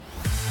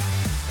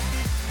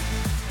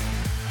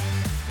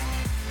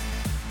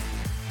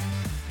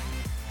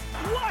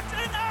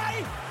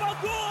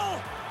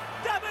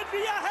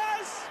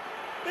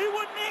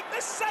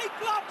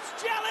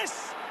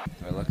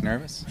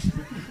nervous?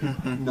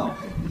 No.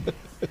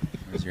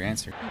 Where's your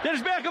answer?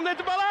 Dennis Beckham, let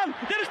the ball on!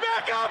 Dennis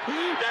Beckham!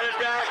 Dennis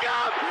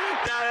Beckham!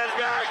 Dennis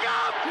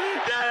Beckham!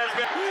 Dennis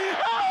Beckham!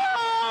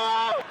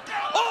 Oh!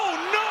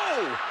 Oh,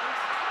 no!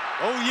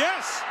 Oh,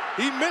 yes!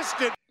 He missed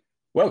it.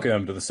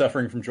 Welcome to the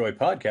Suffering from Joy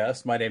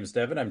podcast. My name is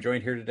Devan. I'm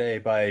joined here today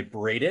by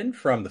Braden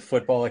from the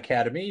Football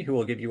Academy, who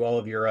will give you all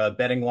of your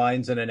betting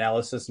lines and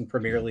analysis in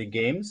Premier League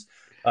games.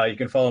 You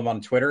can follow him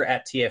on Twitter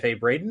at TFA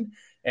Braden.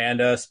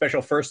 And a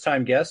special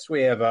first-time guest,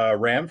 we have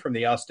Ram from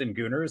the Austin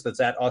Gooners. That's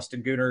at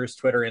Austin Gooners,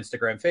 Twitter,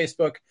 Instagram,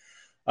 Facebook.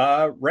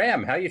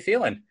 Ram, how you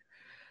feeling?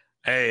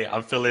 Hey,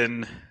 I'm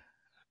feeling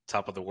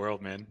top of the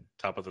world, man.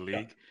 Top of the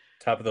league.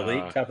 Top of the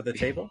league, top of the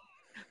table?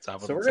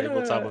 Top of the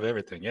table, top of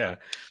everything. Yeah,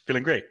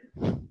 feeling great.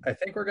 I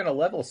think we're going to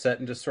level set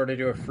and just sort of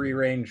do a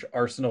free-range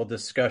Arsenal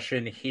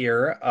discussion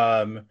here.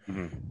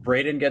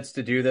 Braden gets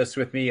to do this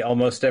with me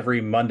almost every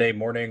Monday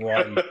morning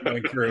while I'm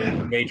going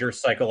through major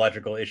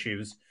psychological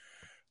issues.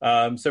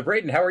 So,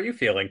 Braden, how are you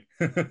feeling?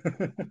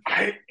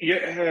 I'm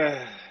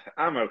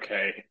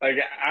okay. Like,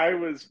 I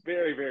was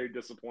very, very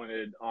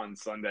disappointed on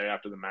Sunday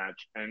after the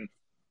match. And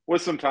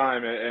with some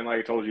time, and like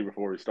I told you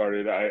before we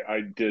started,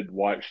 I did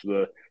watch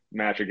the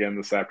match again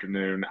this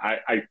afternoon.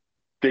 I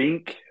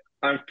think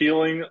I'm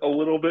feeling a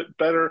little bit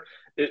better.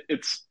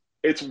 It's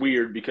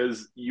weird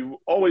because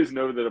you always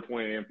know that a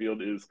point at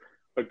Anfield is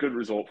a good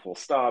result, full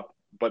stop,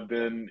 but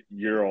then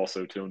you're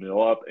also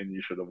 2-0 up and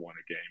you should have won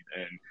a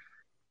game. And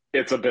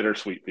it's a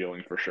bittersweet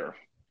feeling for sure.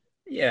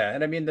 Yeah,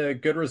 and I mean, the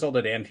good result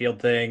at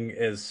Anfield thing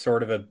is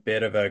sort of a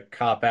bit of a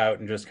cop-out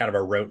and just kind of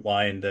a rote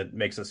line that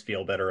makes us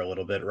feel better a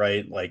little bit,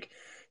 right? Like,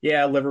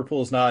 yeah,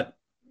 Liverpool's not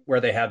where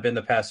they have been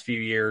the past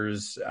few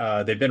years.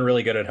 They've been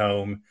really good at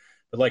home.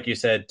 But like you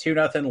said,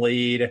 2-0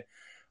 lead.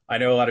 I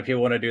know a lot of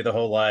people want to do the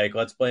whole, like,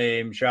 let's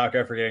blame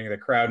Xhaka for getting the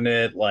crowd in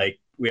it. Like,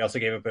 we also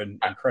gave up an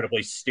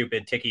incredibly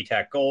stupid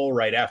ticky-tack goal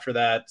right after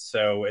that.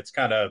 So it's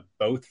kind of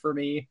both for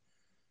me.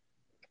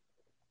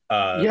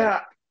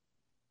 Yeah,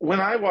 when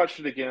I watched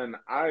it again,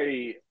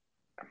 I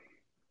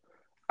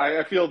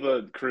feel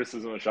the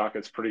criticism of Xhaka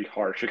is pretty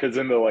harsh because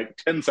in the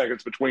 10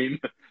 seconds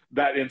between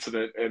that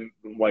incident and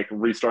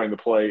restarting the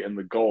play and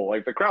the goal,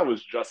 the crowd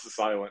was just as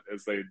silent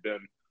as they'd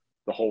been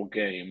the whole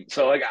game.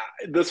 So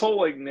this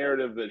whole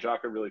narrative that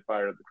Xhaka really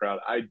fired at the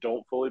crowd, I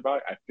don't fully buy.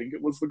 I think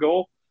it was the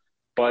goal,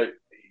 but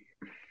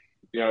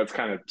it's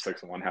kind of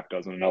 6 of one, half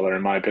dozen another,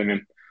 in my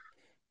opinion.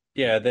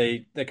 Yeah,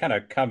 they kind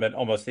of come at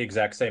almost the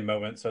exact same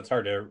moment, so it's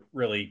hard to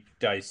really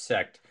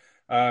dissect.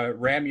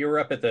 Ram, you were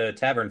up at the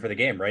tavern for the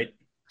game, right?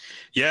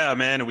 Yeah,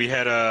 man. We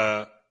had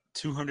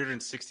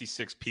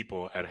 266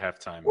 people at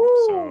halftime. Woo!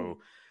 So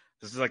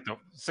this is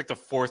the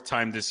fourth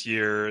time this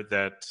year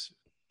that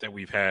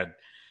we've had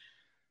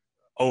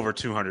over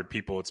 200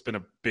 people. It's been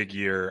a big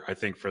year, I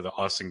think, for the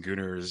Austin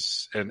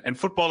Gooners and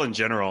football in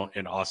general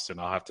in Austin.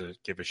 I'll have to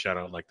give a shout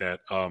out like that.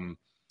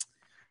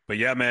 But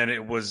yeah, man,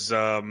 it was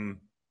a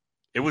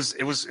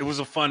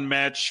fun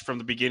match from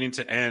the beginning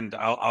to end.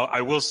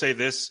 I will say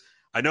this.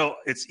 I know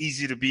it's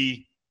easy to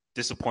be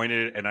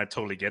disappointed, and I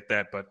totally get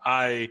that, but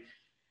I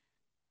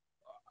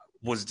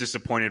was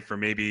disappointed for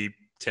maybe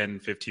 10,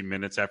 15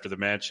 minutes after the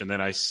match, and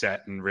then I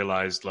sat and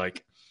realized,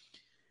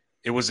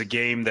 it was a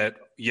game that,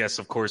 yes,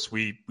 of course,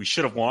 we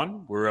should have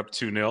won. We were up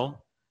 2-0,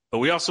 but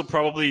we also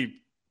probably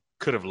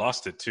could have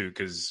lost it too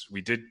because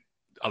we did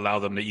allow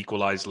them to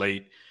equalize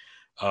late.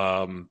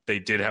 They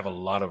did have a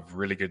lot of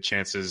really good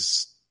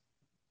chances.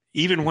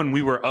 Even when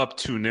we were up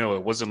 2-0,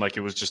 it wasn't like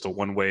it was just a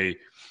one-way,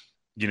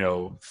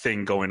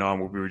 thing going on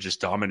where we were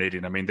just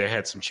dominating. I mean, they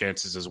had some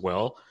chances as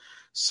well.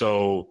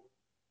 So,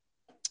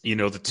 the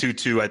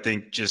 2-2, I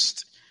think,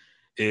 just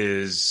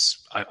is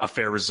a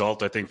fair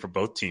result, I think, for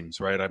both teams,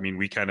 right? I mean,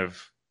 we kind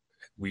of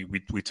we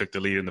took the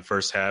lead in the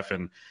first half,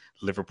 and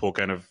Liverpool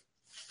kind of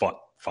fought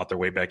their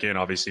way back in,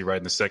 obviously, right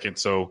in the second.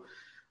 So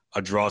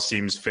a draw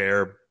seems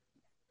fair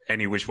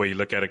any which way you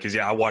look at it. Because,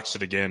 yeah, I watched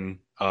it again,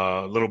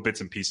 little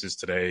bits and pieces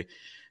today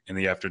in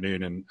the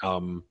afternoon. And,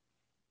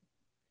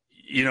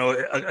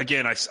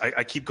 again,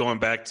 I keep going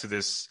back to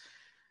this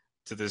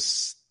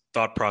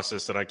thought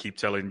process that I keep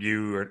telling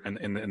you and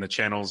in the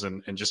channels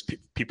and just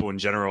people in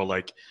general.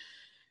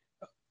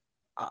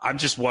 I'm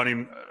just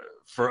wanting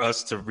for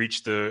us to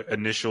reach the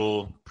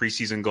initial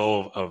preseason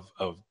goal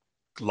of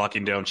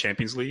locking down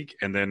Champions League.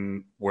 And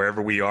then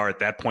wherever we are at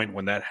that point,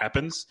 when that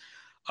happens,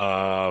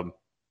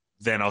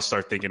 then I'll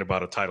start thinking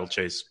about a title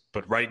chase.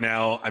 But right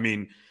now, I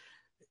mean,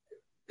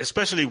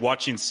 especially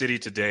watching City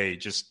today,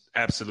 just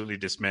absolutely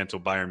dismantle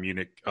Bayern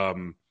Munich.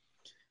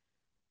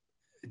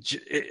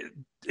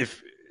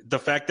 If the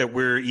fact that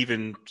we're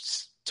even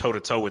toe to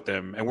toe with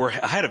them and we're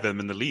ahead of them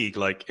in the league,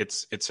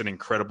 it's an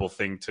incredible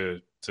thing to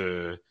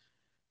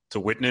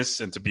witness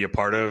and to be a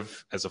part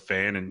of as a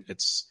fan. And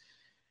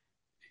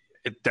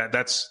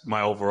that's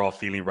my overall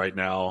feeling right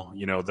now.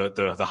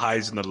 The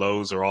highs and the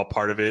lows are all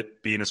part of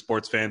it, being a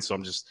sports fan. So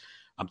I'm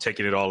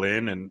taking it all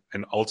in. And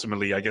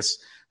ultimately, I guess,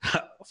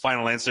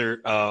 final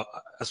answer,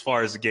 as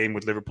far as the game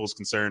with Liverpool is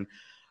concerned,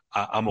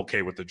 I'm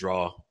okay with the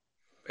draw.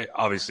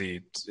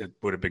 Obviously, it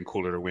would have been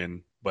cooler to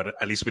win but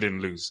at least we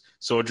didn't lose.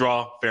 So a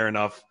draw, fair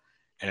enough,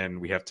 and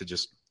we have to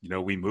just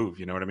we move.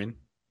 You know what I mean?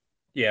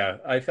 Yeah,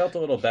 I felt a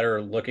little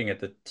better looking at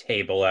the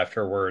table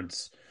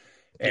afterwards.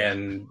 Yeah.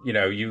 And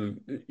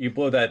you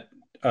blow that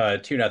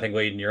 2-0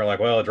 lead, and you're like,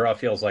 well, a draw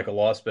feels like a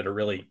loss, but it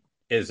really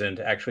isn't.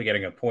 Actually,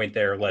 getting a point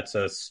there lets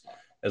us,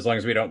 as long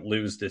as we don't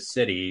lose the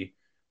city,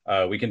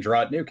 we can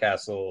draw at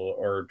Newcastle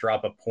or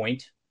drop a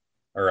point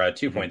or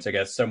 2 points, I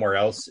guess, somewhere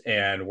else,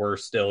 and we're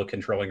still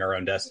controlling our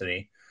own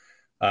destiny.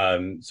 So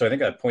I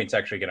think that point's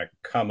actually going to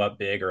come up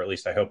big, or at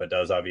least I hope it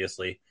does.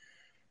 Obviously.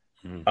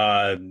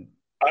 Mm.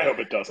 I hope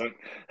it doesn't.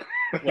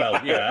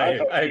 Well, yeah,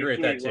 I agree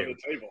with that too.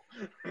 too.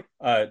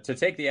 To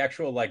take the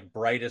actual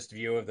brightest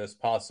view of this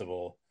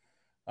possible,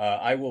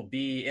 I will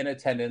be in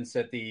attendance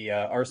at the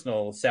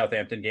Arsenal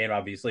Southampton game.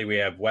 Obviously, we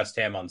have West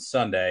Ham on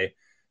Sunday,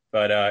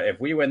 but if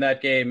we win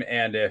that game,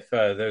 and if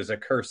those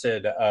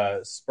accursed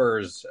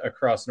Spurs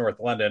across North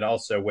London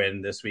also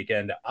win this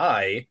weekend,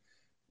 I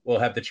will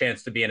have the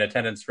chance to be in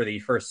attendance for the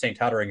first St.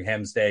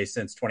 Totteringham's Day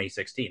since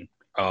 2016.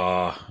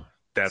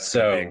 That's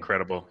going to be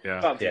incredible.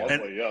 Yeah. Sounds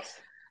lovely, yes.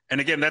 And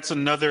again, that's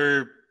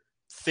another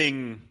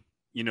thing,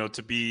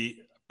 to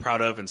be proud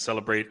of and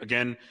celebrate.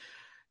 Again,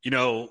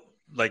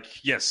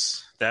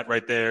 yes, that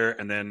right there.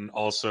 And then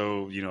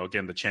also,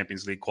 again, the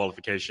Champions League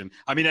qualification.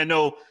 I mean, I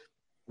know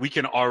we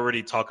can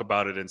already talk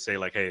about it and say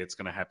hey, it's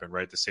going to happen,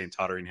 right? The St.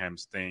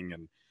 Totteringham's thing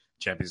and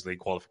Champions League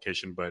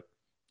qualification. But,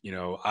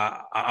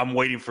 I'm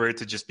waiting for it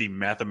to just be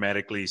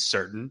mathematically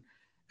certain.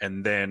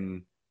 And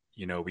then,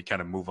 we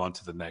kind of move on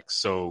to the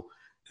next. So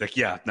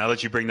now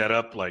that you bring that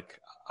up,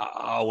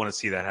 I want to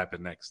see that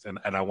happen next. And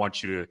I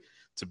want you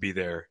to be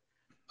there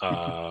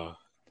to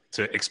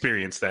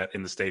experience that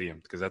in the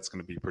stadium, because that's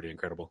going to be pretty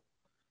incredible.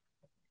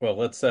 Well,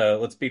 let's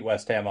beat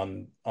West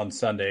Ham on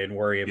Sunday and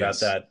worry about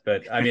that.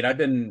 But I mean, I've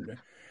been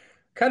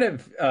kind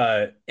of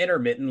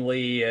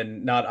intermittently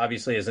and not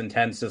obviously as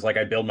intense as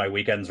I build my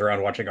weekends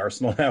around watching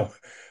Arsenal now.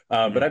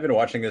 But I've been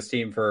watching this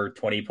team for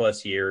 20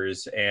 plus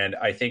years, and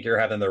I think you're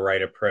having the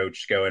right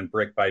approach, going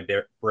brick by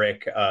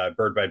brick,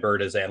 bird by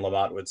bird, as Anne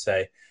Lamott would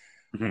say.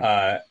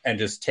 And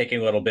just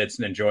taking little bits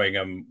and enjoying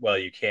them while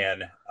you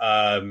can.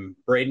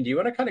 Braden, do you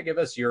want to kind of give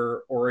us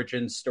your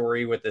origin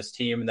story with this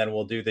team, and then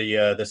we'll do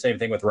the same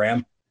thing with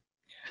Ram?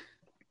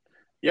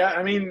 Yeah,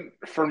 I mean,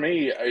 for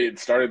me, it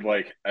started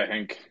I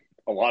think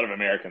a lot of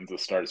Americans it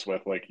starts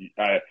with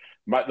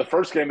the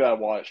first game that I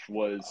watched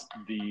was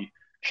the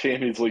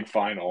Champions League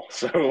final.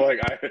 So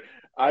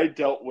I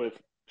dealt with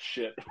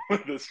shit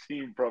with this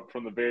team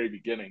from the very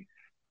beginning.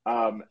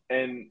 And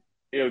then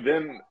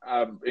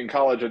in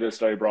college I did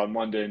study abroad in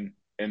London,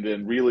 and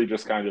then really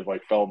just kind of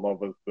fell in love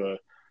with the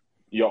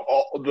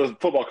the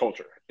football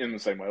culture in the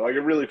same way.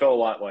 It really felt a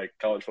lot like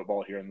college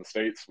football here in the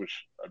States,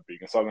 which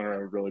being a Southerner,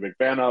 I'm a really big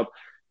fan of.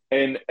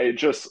 And it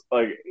just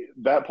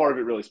that part of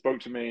it really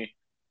spoke to me.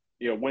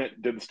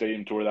 Did the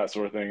stadium tour, that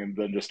sort of thing, and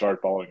then just started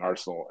following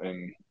Arsenal,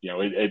 and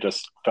it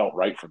just felt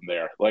right from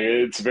there.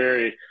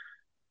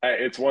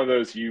 It's one of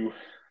those you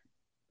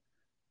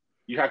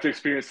have to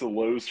experience the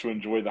lows to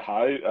enjoy the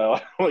high.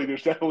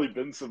 There's definitely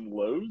been some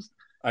lows.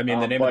 I mean,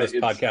 the name of this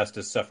podcast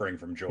is Suffering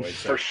from Joy.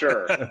 So. For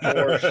sure.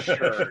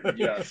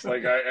 Yes.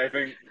 I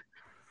think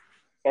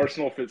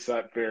Arsenal fits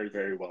that very,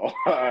 very well.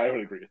 I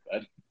would agree with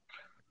that.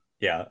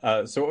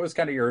 Yeah. So what was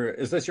kind of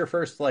is this your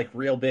first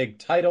real big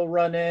title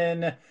run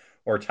in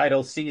or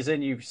title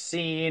season you've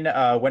seen?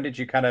 When did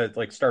you kind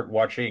of start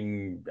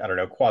watching, I don't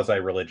know,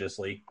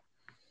 quasi-religiously?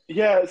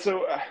 Yeah.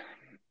 So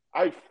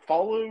I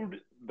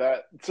followed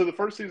that. So the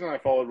first season I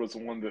followed was the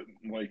one that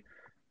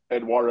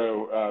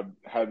Eduardo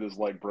had his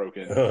leg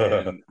broken,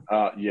 and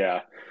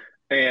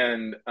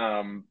and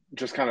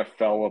just kind of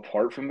fell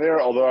apart from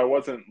there. Although I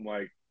wasn't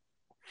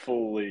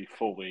fully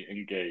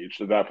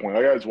engaged at that point.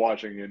 I was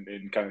watching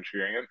and kind of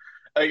cheering. And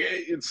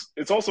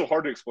it's also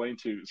hard to explain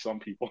to some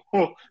people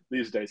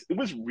these days. It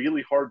was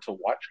really hard to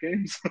watch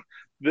games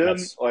then.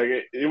 Yes.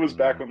 It was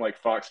back when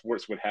Fox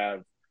Sports would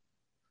have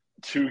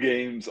 2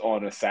 games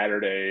on a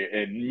Saturday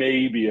and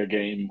maybe a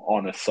game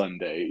on a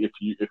Sunday if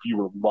you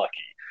were lucky.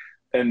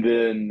 And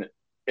then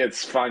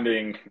it's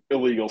finding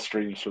illegal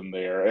streams from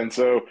there. And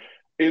so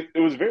it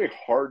was very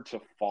hard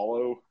to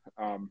follow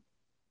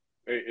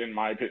in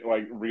my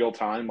opinion, real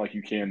time like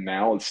you can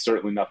now. It's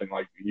certainly nothing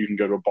like you can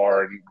go to a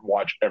bar and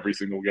watch every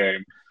single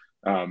game.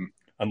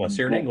 Unless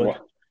you're in England.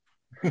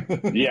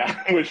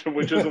 Yeah, which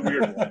is a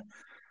weird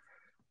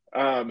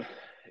one.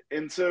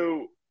 And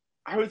so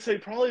I would say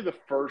probably the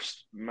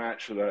first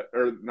match the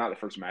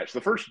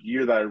first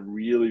year that I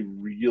really,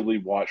 really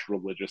watched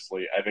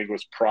religiously, I think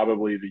was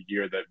probably the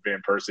year that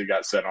Van Persie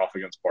got sent off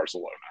against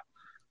Barcelona.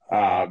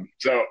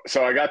 So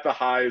I got the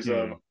highs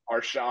of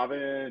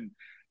Arshavin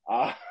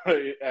at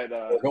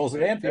 4 goals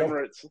at Anfield.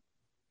 Emirates.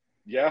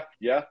 Yeah,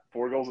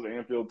 4 goals at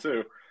Anfield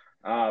too.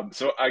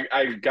 So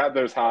I got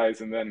those highs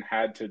and then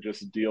had to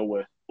just deal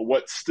with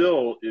what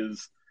still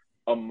is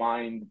a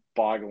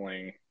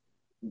mind-boggling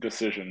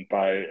decision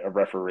by a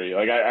referee.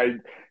 Like I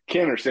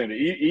can't understand it.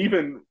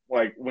 Even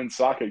like when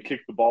Saka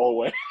kicked the ball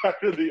away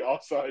after the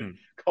offside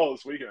call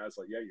this weekend, I was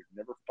like, yeah, you're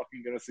never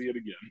fucking gonna see it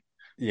again.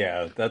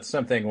 Yeah, that's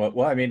something.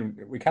 Well, I mean,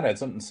 we kind of had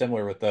something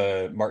similar with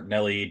the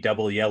Martinelli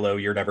double yellow.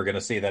 You're never going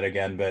to see that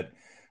again. But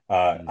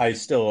I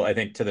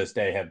think to this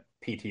day, have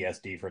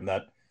PTSD from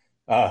that.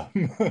 But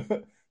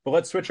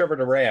let's switch over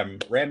to Ram.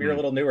 Ram, you're a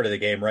little newer to the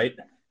game, right?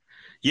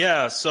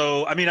 Yeah,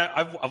 so I mean,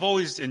 I've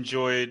always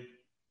enjoyed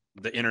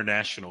the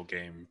international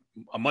game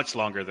much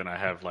longer than I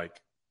have like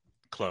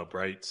club,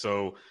 right?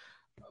 So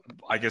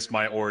I guess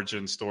my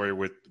origin story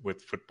with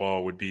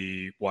football would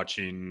be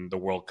watching the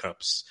World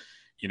Cups,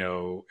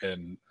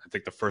 and I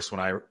think the first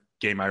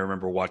game I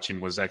remember watching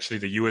was actually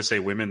the USA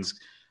Women's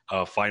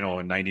final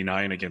in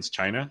 '99 against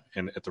China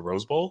and at the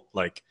Rose Bowl.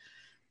 Like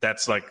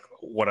that's like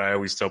what I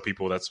always tell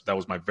people. That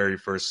was my very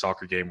first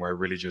soccer game where I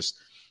really just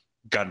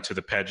got into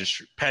the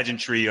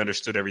pageantry,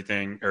 understood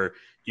everything, or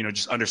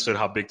just understood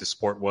how big the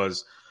sport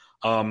was.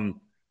 And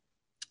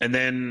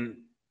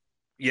then,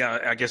 yeah,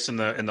 I guess in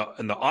the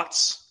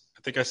aughts,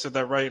 I think I said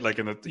that right. Like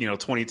in the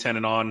 2010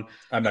 and on,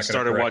 I'm not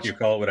going to correct you.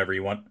 Call it whatever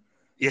you want.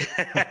 Yeah,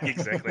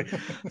 exactly.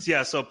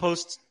 So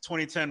post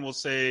 2010, we'll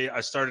say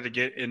I started to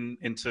get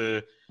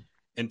into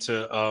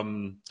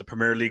the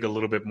Premier League a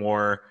little bit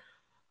more.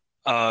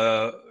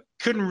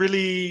 Couldn't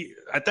really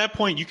at that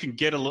point. You can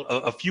get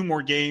a few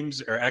more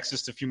games or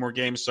access to a few more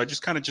games. So I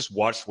just kind of just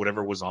watched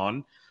whatever was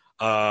on.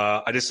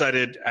 I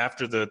decided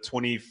after the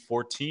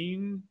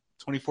 2014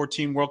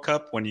 World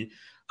Cup when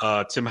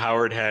Tim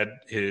Howard had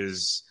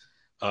his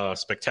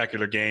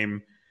spectacular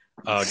game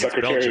against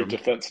Secretary Belgium. of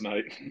Defense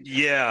night.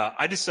 Yeah,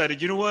 I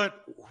decided, you know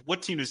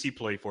what team does he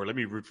play for? Let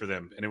me root for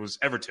them. And it was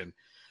Everton.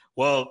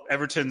 Well,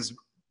 Everton's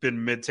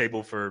been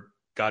mid-table for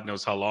God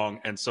knows how long.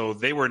 And so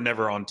they were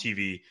never on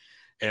TV.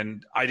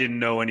 And I didn't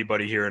know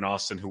anybody here in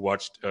Austin who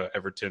watched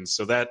Everton.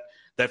 So that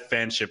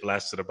fanship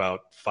lasted about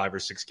 5 or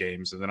 6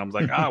 games. And then I'm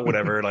like,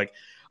 whatever. Like,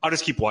 I'll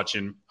just keep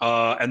watching.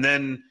 And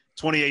then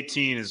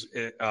 2018 is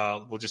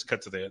we'll just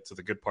cut to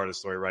the good part of the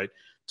story, right?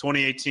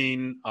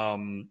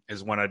 2018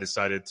 is when I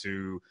decided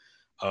to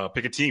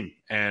pick a team.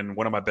 And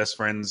one of my best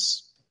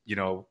friends,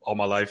 all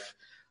my life,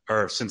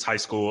 or since high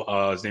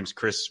school, his name's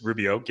Chris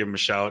Rubio. Give him a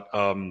shout.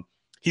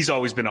 He's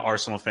always been an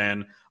Arsenal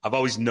fan. I've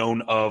always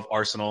known of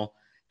Arsenal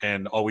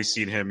and always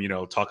seen him,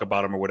 talk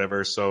about him or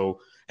whatever.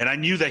 So, and I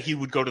knew that he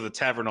would go to the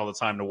tavern all the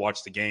time to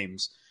watch the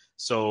games.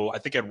 So I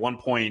think at one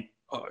point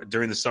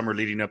during the summer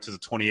leading up to the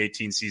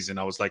 2018 season,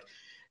 I was like,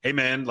 hey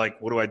man, like,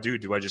 what do?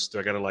 Do I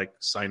got to like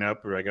sign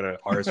up or I got to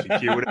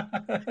RSVP or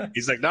whatever?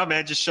 He's like, no,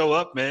 man, just show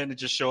up, man. And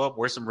just show up,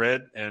 wear some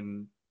red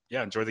and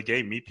yeah, enjoy the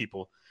game, meet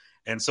people.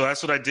 And so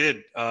that's what I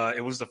did.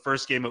 It was the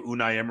first game of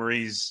Unai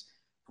Emery's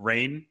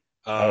reign.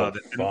 That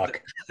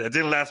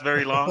didn't last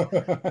very long.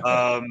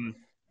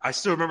 I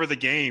still remember the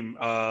game,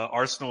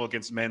 Arsenal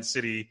against Man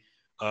City,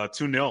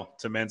 2-0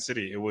 to Man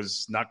City. It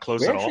was not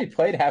close at all. We actually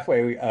played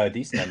halfway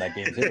decent in that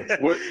game too.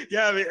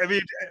 Yeah, I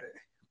mean,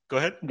 go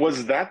ahead.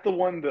 Was that the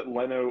one that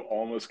Leno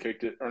almost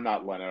kicked it, or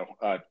not Leno?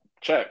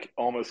 Czech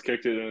almost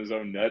kicked it in his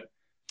own net,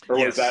 or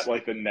was that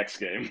like the next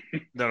game?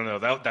 No.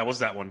 That was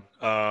that one.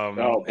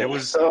 It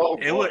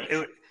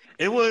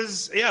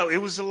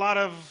was a lot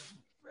of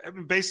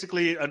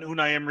basically an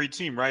Unai Emery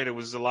team, right? It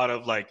was a lot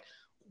of like,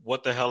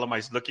 what the hell am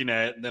I looking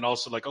at? And then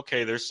also like,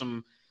 okay, there's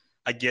some,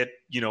 I get,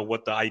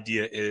 what the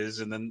idea is.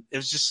 And then it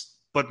was just,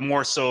 but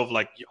more so of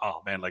like,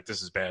 oh man, like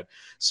this is bad.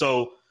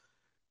 So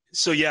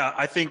yeah,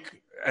 I think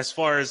as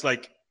far as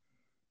like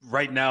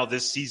right now,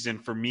 this season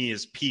for me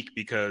is peak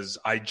because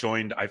I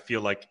joined, I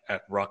feel like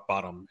at rock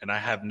bottom and I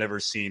have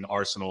never seen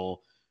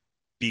Arsenal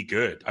be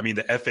good. I mean,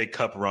 the FA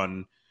Cup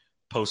run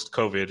post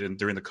COVID and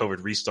during the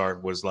COVID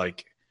restart was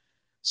like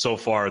so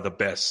far the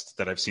best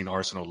that I've seen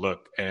Arsenal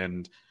look.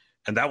 And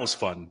that was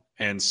fun.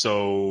 And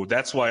so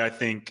that's why I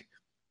think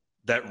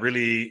that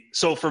really –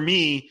 so for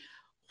me,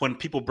 when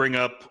people bring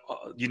up,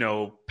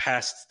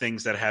 past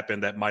things that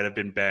happened that might have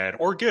been bad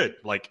or good,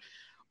 like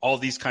all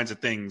these kinds of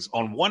things,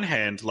 on one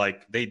hand,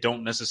 like they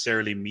don't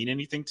necessarily mean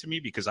anything to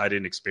me because I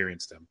didn't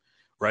experience them,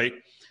 right?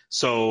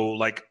 So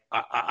like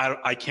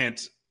I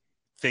can't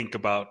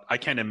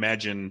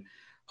imagine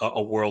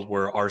a world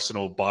where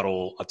Arsenal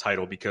bottle a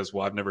title because,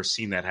 well, I've never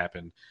seen that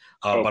happen.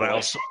 But I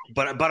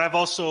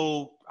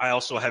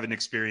also haven't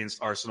experienced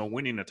Arsenal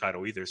winning a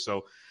title either.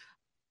 So,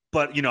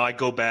 but I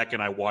go back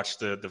and I watched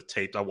the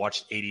tape. I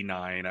watched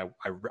 '89.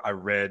 I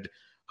read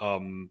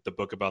the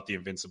book about the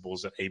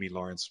Invincibles that Amy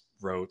Lawrence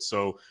wrote.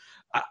 So,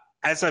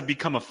 as I've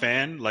become a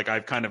fan, like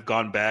I've kind of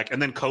gone back,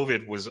 and then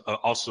COVID was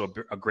also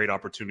a great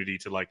opportunity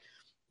to like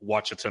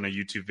watch a ton of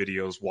YouTube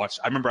videos.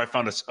 I remember I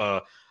found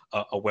a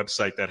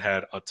website that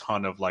had a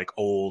ton of like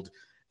old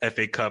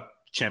FA Cup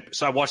champions.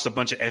 So I watched a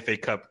bunch of FA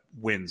Cup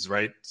wins,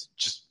 right?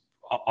 Just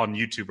on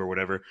YouTube or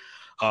whatever.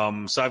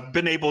 So I've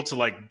been able to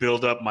like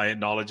build up my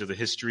knowledge of the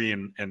history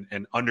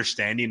and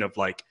understanding of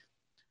like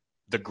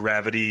the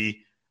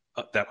gravity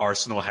that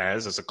Arsenal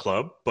has as a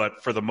club.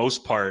 But for the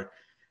most part,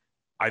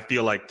 I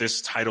feel like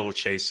this title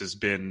chase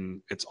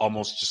it's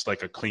almost just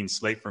like a clean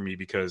slate for me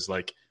because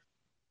like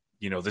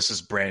this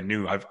is brand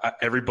new.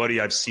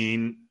 Everybody I've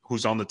seen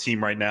who's on the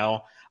team right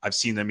now, I've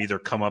seen them either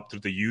come up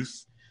through the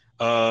youth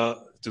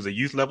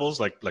levels,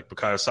 like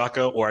Bukayo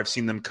Saka, or I've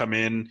seen them come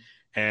in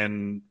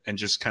and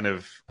just kind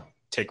of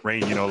take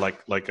reign,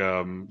 like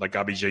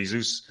Gabi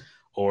Jesus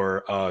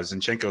or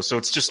Zinchenko. So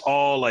it's just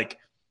all like,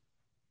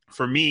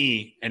 for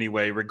me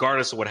anyway,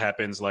 regardless of what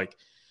happens, like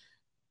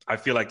I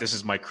feel like this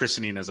is my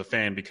christening as a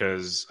fan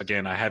because,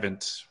 again, I've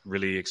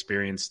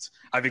experienced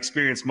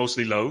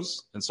mostly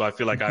lows, and so I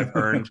feel like I've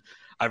earned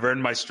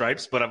my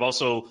stripes, but I've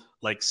also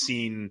like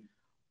seen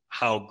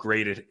how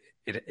great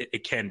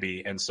it can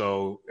be. And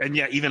so, and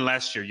yeah, even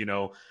last year,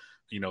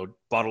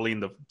 bottling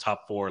the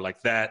top four,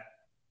 like that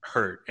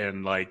hurt.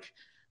 And like,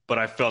 but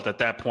I felt at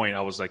that point,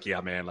 I was like,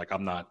 yeah, man, like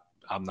I'm not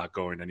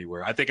going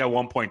anywhere. I think at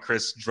one point,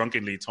 Chris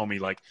drunkenly told me,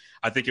 like,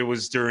 I think it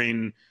was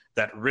during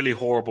that really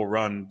horrible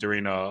run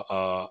during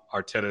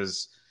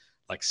Arteta's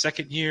like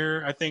second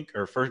year, I think,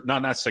 or first,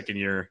 not second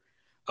year,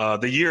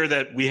 the year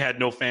that we had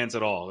no fans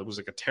at all. It was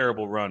like a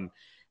terrible run.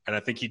 And I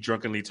think he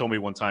drunkenly told me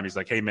one time, he's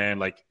like, hey man,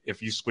 like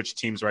if you switch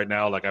teams right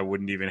now, like I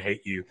wouldn't even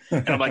hate you.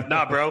 And I'm like,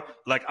 nah, bro,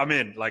 like I'm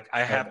in, like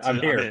I have to, I'm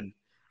in.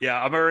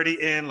 Yeah, I'm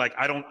already in. Like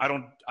I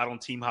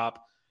don't team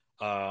hop.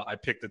 I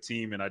picked the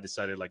team and I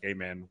decided like, hey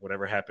man,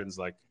 whatever happens,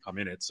 like I'm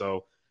in it.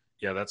 So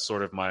yeah, that's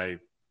sort of my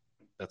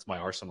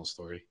Arsenal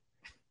story.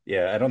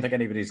 Yeah, I don't think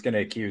anybody's going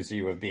to accuse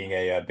you of being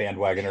a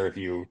bandwagoner if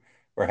you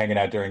were hanging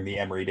out during the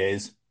Emery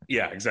days.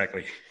 Yeah,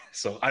 exactly.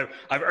 So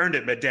I've earned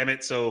it, but damn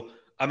it. So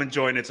I'm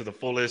enjoying it to the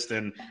fullest.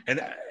 And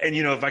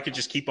if I could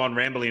just keep on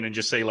rambling and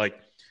just say like,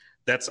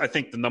 that's, I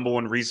think, the number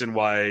one reason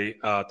why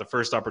the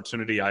first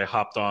opportunity I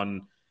hopped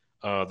on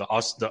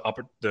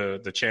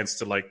the chance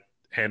to like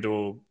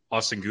handle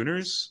Austin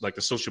Gooners, like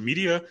the social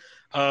media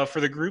for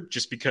the group,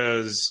 just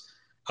because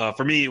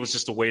for me it was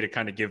just a way to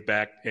kind of give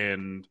back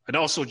and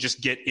also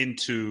just get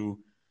into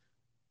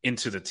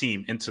the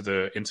team, into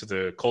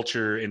the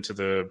culture, into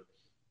the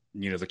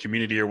the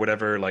community or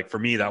whatever. Like for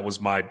me, that was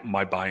my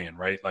buy-in,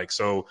 right? Like,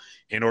 so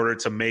in order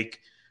to make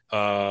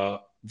the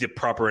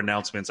proper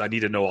announcements, I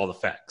need to know all the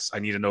facts. I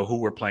need to know who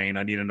we're playing.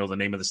 I need to know the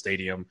name of the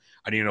stadium.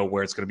 I need to know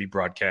where it's going to be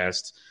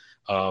broadcast.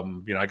 I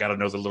got to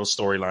know the little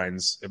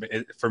storylines.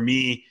 For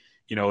me,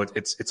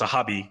 it's a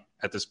hobby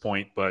at this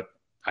point, but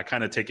I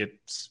kind of take it,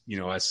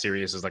 as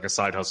serious as like a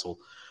side hustle,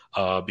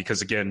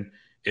 because again,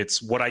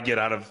 it's what I get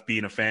out of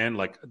being a fan.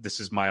 Like this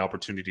is my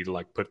opportunity to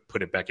like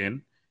put it back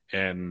in,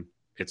 and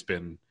it's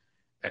been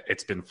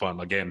fun.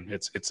 Again,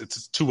 it's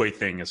a two-way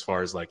thing as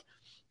far as like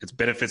it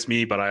benefits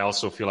me, but I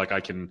also feel like I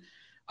can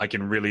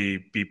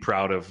really be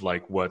proud of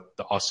like what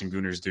the Austin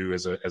Gooners do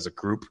as a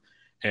group,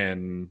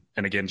 and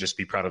again, just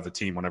be proud of the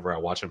team whenever I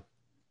watch them.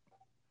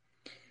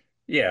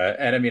 Yeah,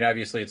 and I mean,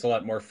 obviously, it's a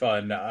lot more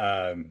fun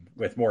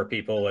with more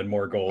people and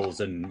more goals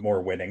and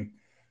more winning.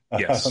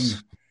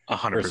 Yes,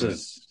 100%.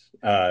 Versus,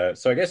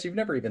 so I guess you've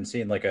never even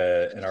seen like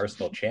an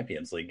Arsenal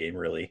Champions League game,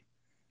 really.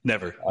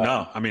 Never.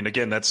 No, I mean,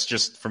 again, that's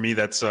just for me.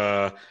 That's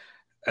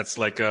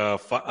like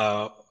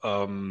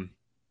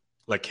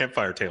like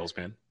campfire tales,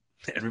 man.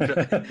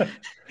 You're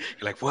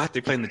like, what?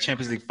 They play in the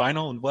Champions League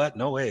final and what?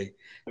 No way.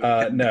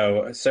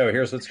 No. So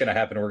here's what's going to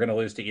happen. We're going to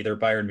lose to either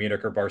Bayern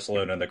Munich or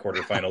Barcelona in the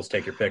quarterfinals.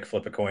 Take your pick,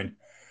 flip a coin.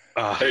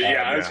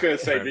 I was going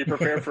to say, be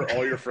prepared for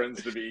all your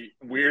friends to be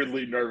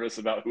weirdly nervous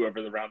about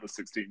whoever the round of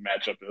 16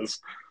 matchup is.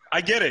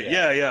 I get it.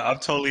 Yeah. I'm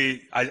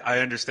totally, I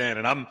understand.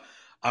 And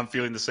I'm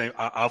feeling the same.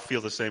 I'll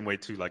feel the same way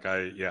too. Like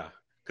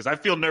because I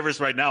feel nervous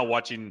right now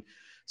watching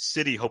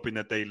City, hoping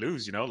that they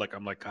lose, like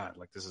I'm like, God,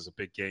 like this is a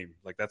big game.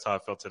 Like that's how I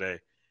felt today.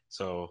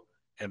 So,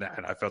 and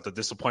I felt the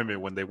disappointment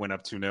when they went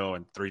up 2-0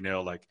 and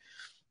 3-0. Like,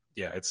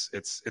 yeah, it's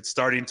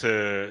starting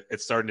to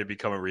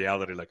become a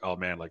reality. Like, oh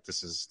man, like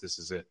this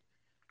is it.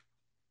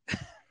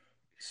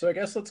 So I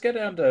guess let's get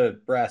down to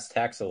brass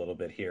tacks a little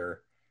bit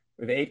here.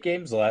 We have 8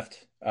 games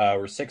left.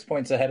 We're 6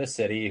 points ahead of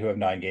City, who have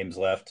 9 games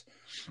left.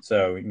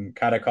 So we can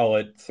kind of call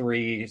it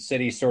 3.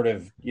 City sort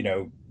of,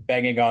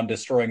 banging on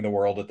destroying the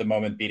world at the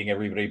moment, beating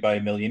everybody by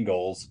 1 million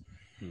goals.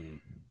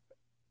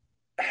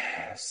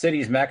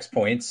 City's max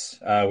points,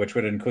 which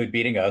would include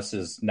beating us,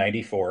 is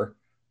 94.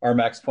 Our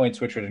max points,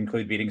 which would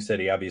include beating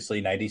City,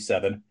 obviously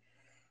 97.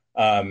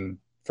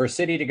 For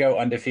City to go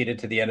undefeated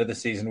to the end of the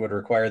season would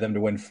require them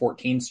to win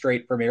 14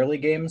 straight Premier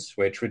League games,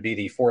 which would be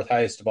the 4th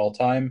highest of all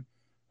time.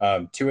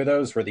 2 of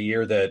those were the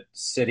year that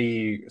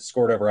City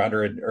scored over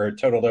 100 or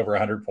totaled over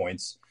 100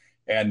 points.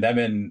 And them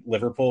and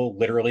Liverpool,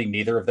 literally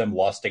neither of them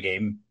lost a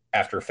game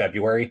after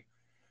February.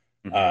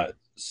 Mm-hmm.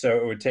 So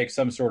it would take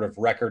some sort of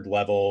record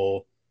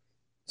level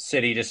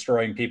City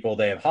destroying people.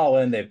 They have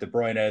Haaland, they have De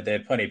Bruyne, they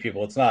have plenty of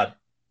people. It's not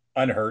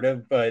unheard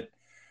of,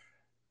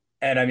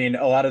 and I mean,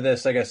 a lot of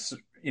this, I guess,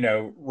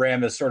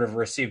 Ram has sort of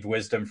received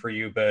wisdom for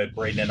you, but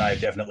Braden and I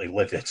have definitely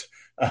lived it,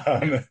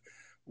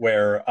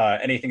 where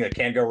anything that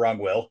can go wrong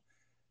will.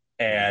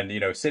 And,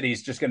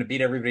 City's just going to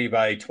beat everybody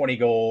by 20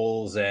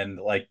 goals, and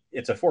like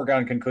it's a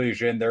foregone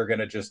conclusion. They're going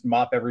to just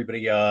mop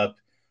everybody up.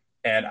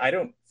 And I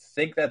don't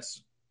think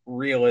that's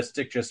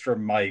realistic just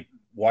from my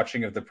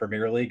watching of the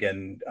Premier League,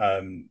 and I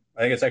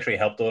think it's actually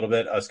helped a little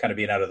bit, us kind of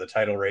being out of the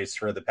title race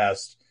for the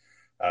past,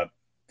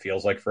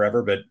 feels like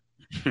forever, but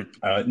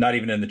not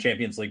even in the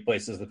Champions League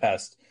places the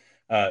past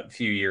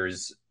few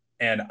years.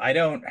 And I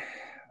don't,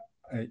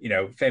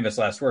 famous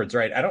last words,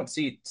 right? I don't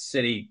see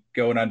City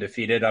going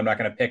undefeated. I'm not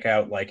going to pick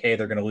out like, hey,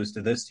 they're going to lose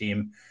to this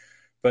team,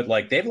 but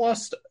like they've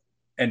lost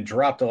and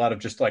dropped a lot of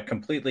just like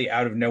completely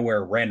out of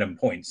nowhere random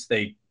points.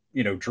 They,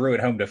 drew at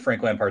home to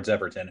Frank Lampard's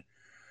Everton.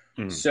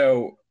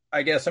 So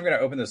I guess I'm going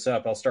to open this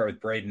up. I'll start with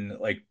Braden.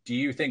 Like, do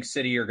you think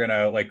City are going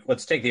to, like,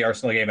 let's take the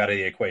Arsenal game out of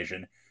the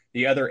equation.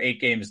 The other 8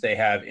 games they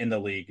have in the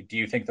league, do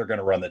you think they're going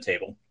to run the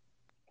table?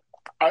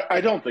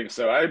 I don't think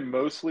so. I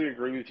mostly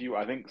agree with you.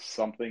 I think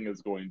something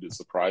is going to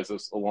surprise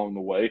us along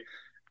the way.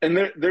 And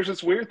there's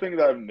this weird thing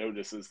that I've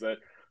noticed is that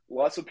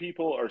lots of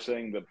people are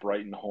saying that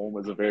Brighton home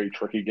is a very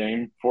tricky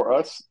game for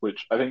us,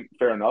 which I think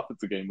fair enough.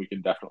 It's a game we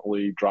can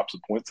definitely drop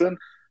some points in.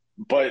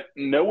 But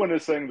no one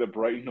is saying that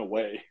Brighton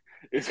away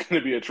is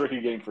going to be a tricky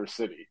game for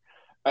City.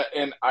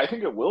 And I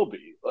think it will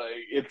be.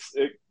 Like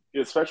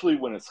especially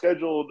when it's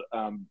scheduled.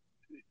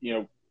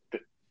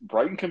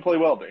 Brighton can play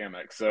well at the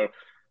Amex. So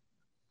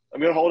I'm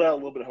going to hold out a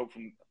little bit of hope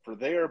for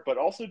there, but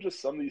also just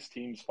some of these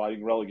teams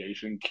fighting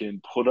relegation can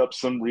put up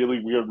some really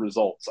weird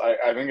results.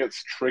 I think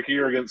it's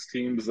trickier against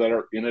teams that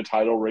are in a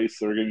title race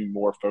that are going to be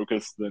more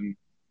focused than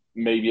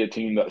maybe a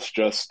team that's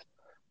just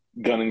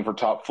gunning for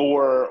top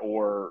 4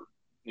 or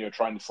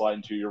trying to slide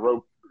into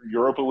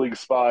Europa League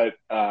spot.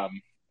 I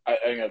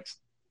think that's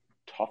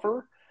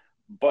tougher,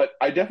 but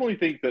I definitely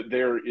think that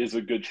there is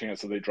a good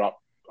chance that they drop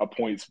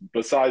points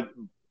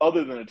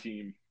other than a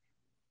team,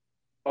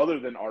 other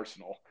than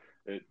Arsenal.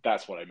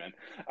 That's what I meant.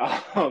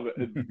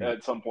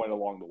 At some point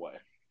along the way.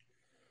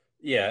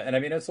 Yeah, and I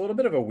mean, it's a little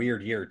bit of a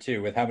weird year,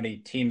 too, with how many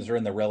teams are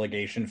in the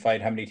relegation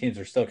fight, how many teams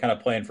are still kind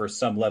of playing for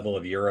some level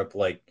of Europe.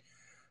 Like,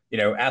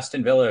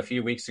 Aston Villa a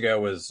few weeks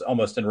ago was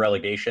almost in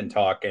relegation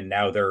talk, and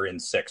now they're in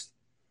 6th.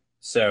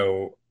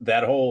 So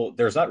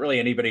there's not really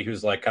anybody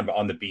who's like kind of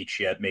on the beach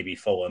yet, maybe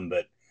Fulham,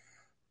 but,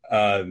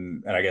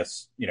 and I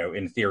guess,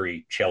 in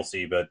theory,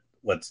 Chelsea, but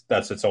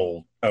that's its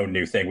own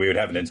new thing. We would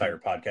have an entire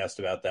podcast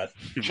about that.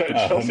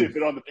 Chelsea have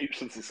been on the beach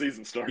since the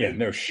season started. Yeah,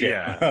 no shit.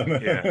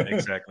 Yeah,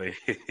 exactly.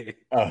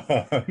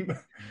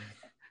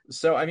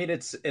 So I mean,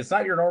 it's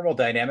not your normal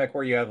dynamic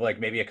where you have like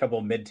maybe a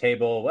couple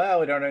mid-table. Well,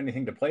 we don't have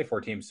anything to play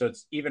for teams, so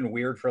it's even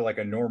weird for like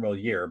a normal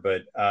year.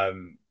 But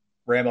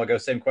Ram, I'll go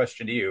same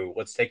question to you.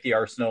 Let's take the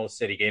Arsenal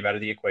City game out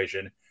of the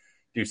equation.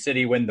 Do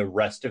City win the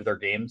rest of their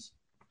games?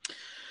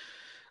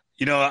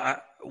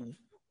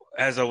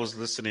 As I was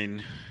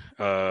listening,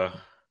 I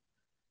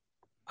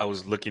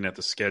was looking at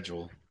the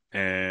schedule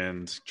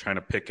and trying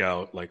to pick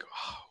out like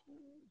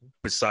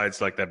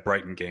besides like that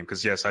Brighton game,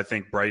 because yes, I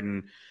think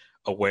Brighton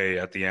away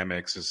at the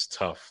Amex is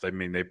tough. I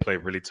mean, they play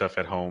really tough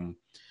at home.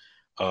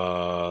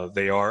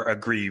 They are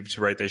aggrieved,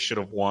 right? They should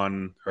have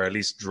won or at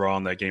least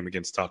drawn that game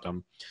against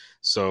Tottenham.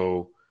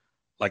 So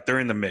like they're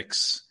in the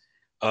mix.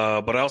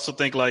 But I also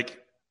think like,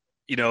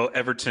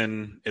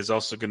 Everton is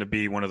also going to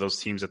be one of those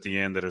teams at the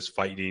end that is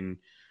fighting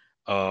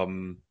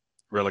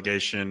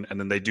relegation. And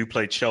then they do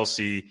play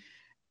Chelsea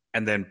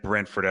and then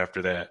Brentford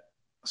after that.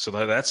 So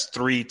that's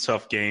 3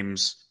 tough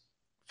games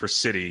for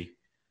City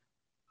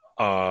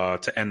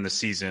to end the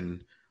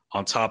season,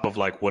 on top of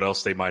like what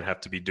else they might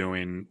have to be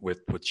doing with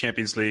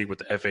Champions League, with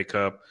the FA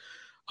Cup.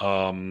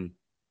 And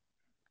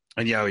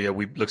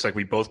we looks like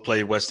we both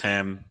play West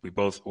Ham.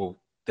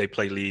 They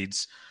play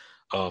Leeds.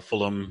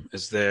 Fulham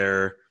is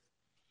there.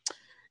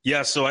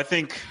 Yeah, so I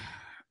think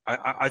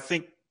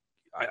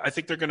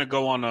they're going to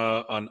go on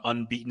an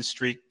unbeaten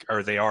streak,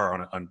 or they are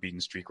on an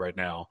unbeaten streak right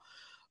now.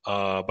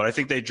 But I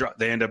think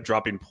they end up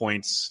dropping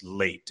points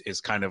late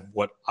is kind of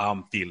what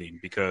I'm feeling,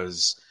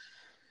 because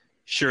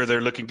sure,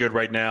 they're looking good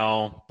right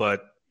now,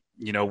 but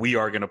we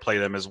are going to play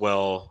them as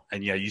well.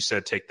 And yeah, you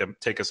said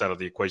take us out of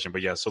the equation,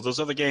 but yeah, so those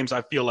other games,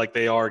 I feel like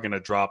they are going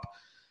to drop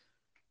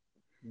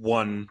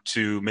 1,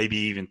 2, maybe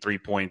even 3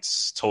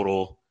 points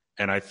total.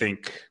 And I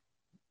think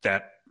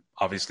that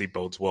obviously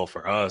bodes well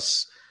for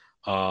us.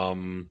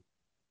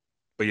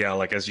 But yeah,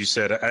 like as you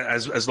said,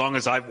 as long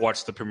as I've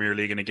watched the Premier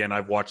League, and again,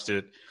 I've watched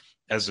it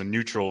as a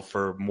neutral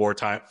for more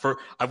time.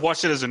 I've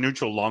watched it as a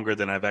neutral longer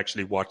than I've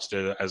actually watched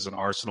it as an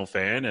Arsenal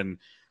fan, and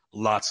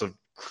lots of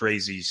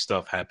crazy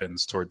stuff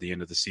happens toward the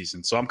end of the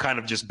season. So I'm kind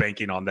of just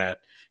banking on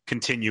that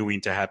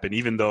continuing to happen,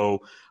 even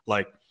though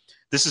like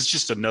this is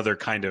just another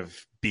kind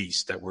of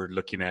beast that we're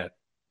looking at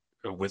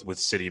with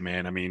City,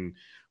 man. I mean,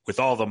 with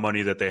all the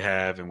money that they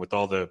have and with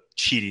all the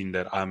cheating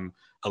that I'm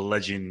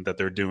alleging that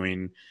they're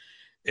doing,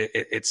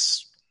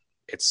 it's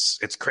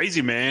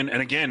crazy, man.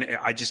 And again,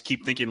 I just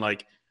keep thinking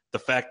like the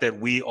fact that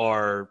we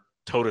are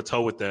toe to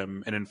toe with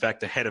them and in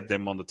fact ahead of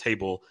them on the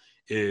table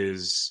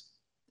is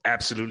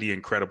absolutely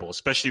incredible,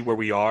 especially where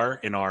we are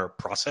in our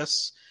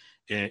process,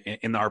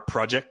 in our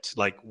project.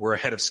 Like we're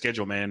ahead of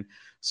schedule, man.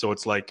 So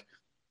it's like,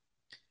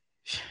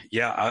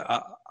 yeah,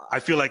 I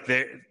feel like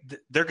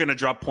they're going to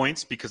drop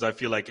points because I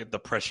feel like the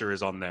pressure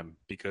is on them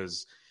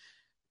because,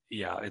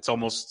 yeah, it's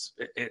almost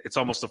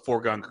a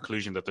foregone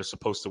conclusion that they're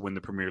supposed to win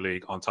the Premier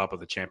League on top of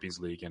the Champions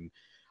League, and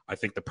I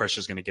think the pressure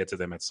is going to get to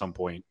them at some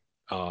point.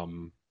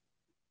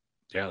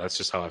 Yeah, that's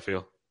just how I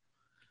feel.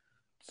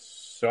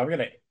 So I'm going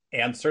to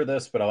answer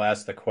this, but I'll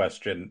ask the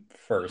question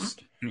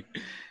first.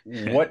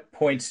 What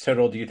points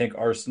total do you think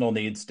Arsenal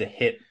needs to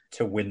hit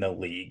to win the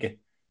league?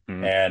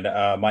 Mm-hmm.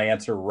 And my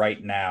answer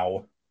right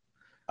now,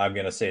 I'm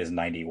going to say is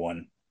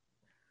 91.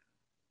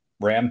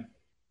 Ram?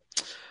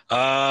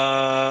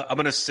 I'm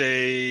going to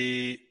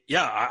say,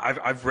 yeah,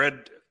 I've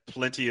read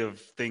plenty of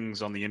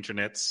things on the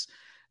internets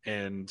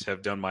and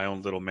have done my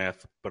own little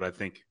math, but I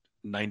think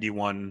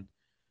 91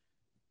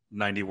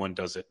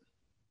 does it.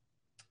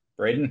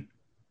 Braden?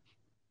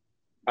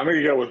 I'm going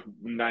to go with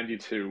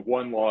 92.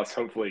 One loss,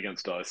 hopefully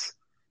against us,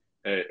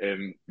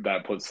 and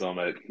that puts them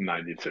at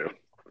 92.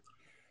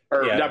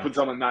 Or Yeah. that puts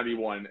them at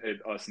 91,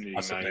 and us needing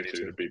Us at 92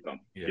 to 92. beat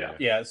them. Yeah.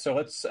 Yeah, so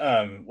let's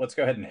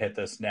go ahead and hit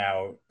this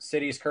now.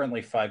 City's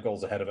currently 5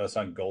 goals ahead of us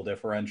on goal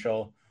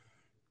differential.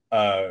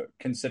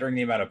 Considering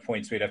the amount of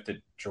points we'd have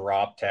to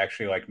drop to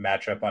actually like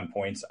match up on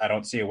points, I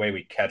don't see a way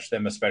we catch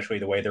them, especially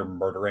the way they're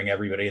murdering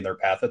everybody in their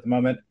path at the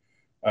moment.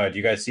 Do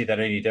you guys see that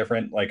any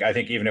different? Like, I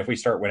think even if we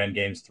start winning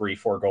games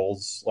 3-4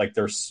 goals, like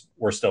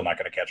we're still not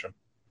going to catch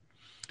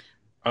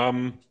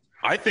them.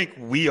 I think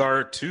we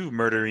are too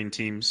murdering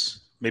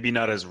teams. Maybe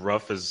not as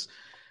rough as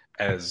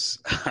as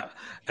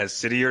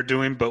City are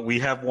doing, but we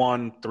have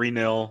won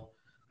 3-0,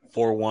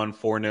 4-1,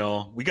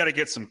 4-0. We got to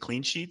get some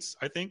clean sheets,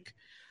 I think.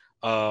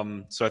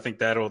 So I think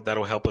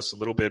that'll help us a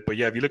little bit. But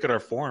yeah, if you look at our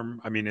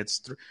form, I mean,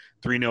 it's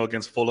 3-0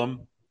 against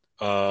Fulham,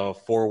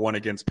 4-1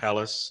 against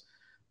Palace,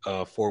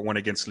 4-1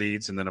 against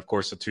Leeds, and then of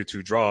course a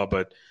 2-2 draw.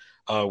 But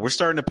we're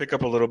starting to pick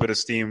up a little bit of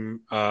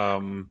steam.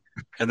 And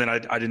then I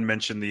didn't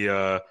mention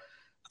the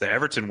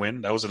Everton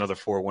win. That was another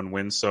 4-1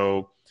 win.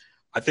 So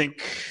I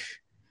think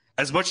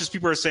as much as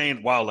people are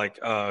saying, wow, like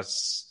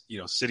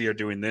City are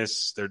doing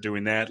this, they're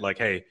doing that. Like,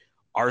 hey,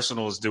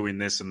 Arsenal is doing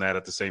this and that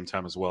at the same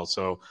time as well.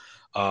 So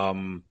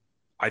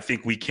I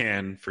think we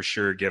can for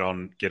sure get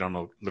on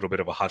a little bit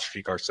of a hot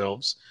streak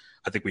ourselves.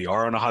 I think we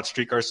are on a hot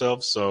streak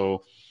ourselves.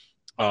 So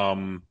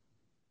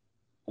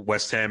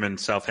West Ham and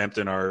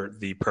Southampton are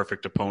the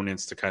perfect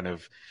opponents to kind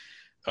of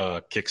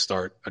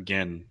kickstart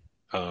again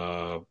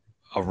a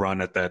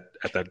run at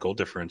that goal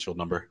differential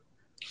number.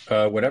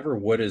 Whatever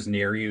wood is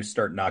near you,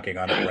 start knocking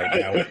on it right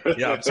now.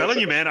 Yeah, I'm telling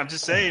you, man. I'm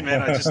just saying,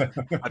 man.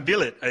 I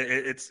feel it.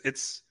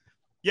 It's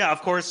yeah,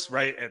 of course,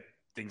 right.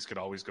 Things could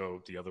always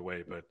go the other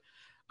way, but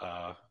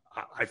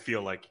I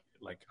feel like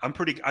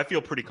I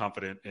feel pretty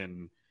confident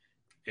in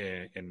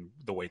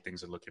the way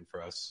things are looking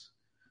for us.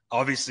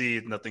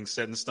 Obviously, nothing's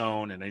set in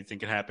stone and anything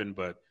can happen,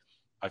 but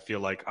I feel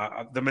like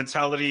the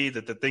mentality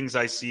that the things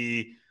I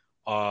see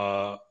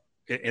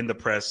in the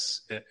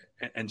press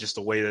and just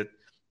the way that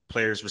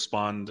players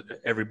respond,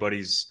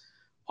 everybody's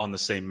on the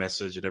same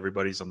message and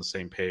everybody's on the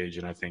same page.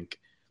 And I think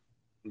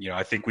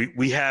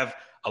we have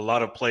a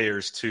lot of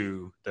players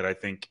too that I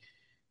think,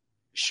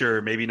 sure,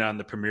 maybe not in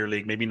the Premier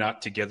League, maybe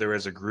not together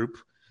as a group.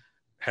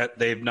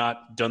 They've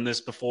not done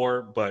this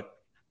before, but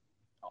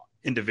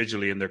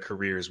individually in their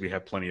careers, we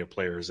have plenty of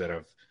players that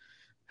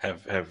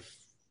have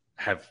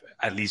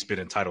at least been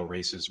in title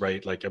races,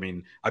 right? Like, I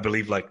mean, I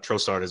believe like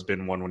Trossard has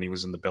been one when he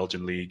was in the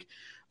Belgian league.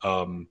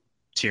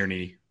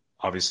 Tierney,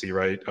 obviously,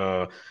 right?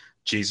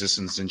 Jesus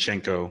and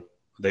Zinchenko,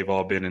 they've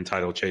all been in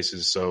title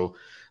chases. So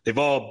they've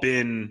all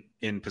been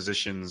in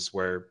positions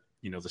where,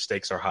 the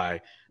stakes are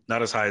high.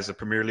 Not as high as the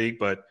Premier League,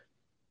 but,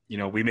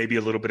 we may be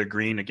a little bit of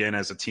green again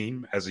as a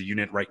team, as a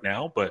unit right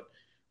now, but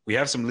we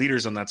have some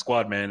leaders on that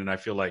squad, man. And I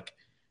feel like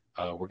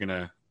we're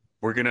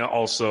gonna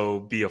also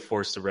be a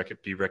force to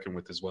be reckoned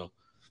with as well.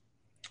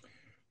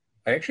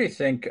 I actually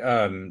think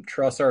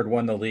Trossard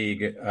won the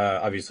league.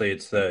 Obviously,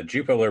 it's the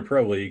Jupiler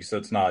Pro League, so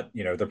it's not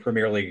the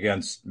Premier League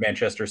against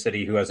Manchester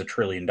City, who has $1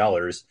 trillion.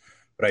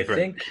 But I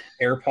think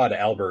AirPod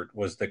Albert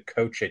was the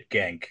coach at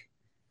Genk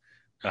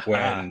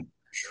when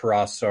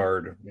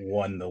Trossard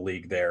won the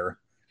league there,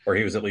 or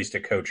he was at least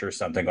a coach or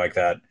something like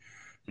that.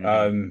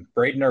 Mm-hmm.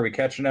 Braden, are we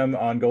catching him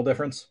on goal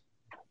difference?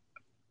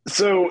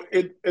 So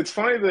it's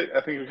funny that I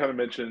think we kind of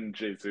mentioned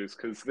Jesus,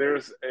 because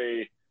there's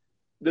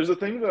a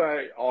thing that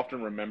I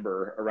often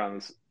remember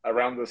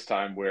around this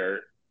time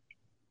where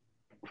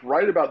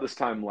right about this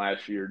time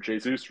last year,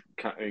 Jesus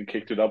kind of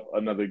kicked it up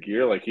another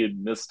gear. Like, he had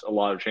missed a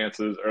lot of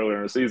chances earlier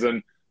in the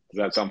season. Does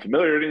that sound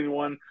familiar to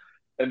anyone?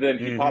 And then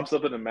he pops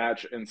up in a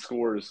match and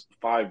scores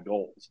 5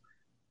 goals.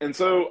 And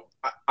so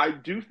I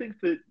do think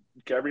that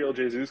Gabriel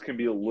Jesus can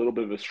be a little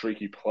bit of a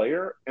streaky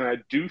player. And I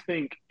do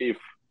think if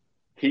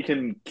he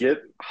can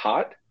get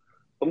hot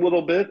a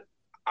little bit,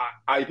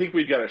 I think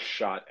we've got a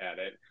shot at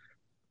it.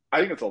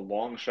 I think it's a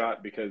long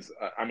shot because,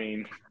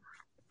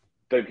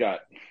 they've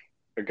got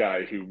a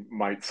guy who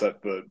might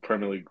set the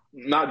Premier League,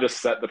 not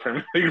just set the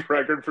Premier League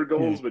record for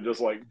goals, but just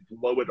like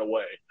blow it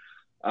away.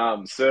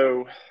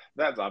 So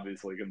that's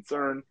obviously a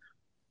concern.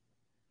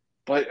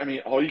 But,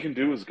 all you can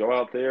do is go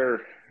out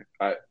there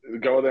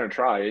and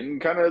try.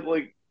 And kind of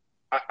like,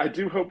 I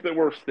do hope that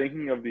we're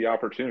thinking of the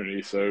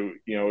opportunity. So,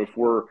 if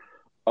we're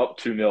up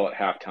 2-0 at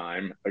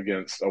halftime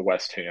against a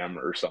West Ham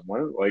or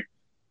someone, like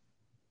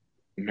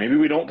maybe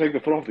we don't take the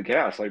foot off the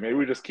gas. Like maybe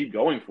we just keep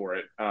going for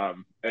it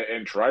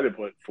and try to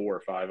put 4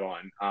 or 5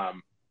 on.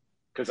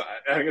 Because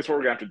I think that's what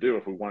we're going to have to do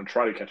if we want to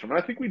try to catch them. And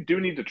I think we do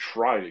need to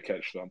try to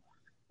catch them.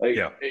 Like,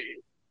 Yeah.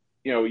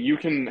 You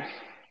can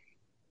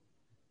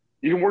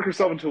work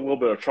yourself into a little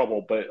bit of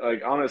trouble, but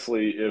like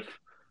honestly, if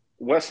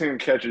West Ham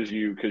catches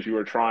you because you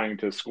were trying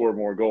to score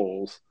more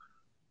goals,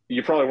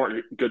 you probably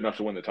weren't good enough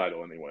to win the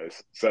title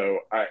anyways. So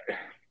I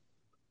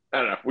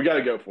don't know. We got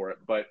to go for it,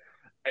 but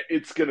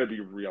it's going to be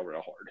real,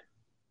 real hard.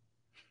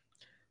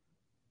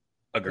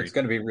 Agreed. It's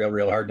going to be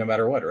real hard no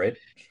matter what, right?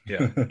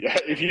 Yeah. Yeah.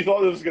 If you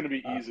thought this was going to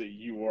be easy,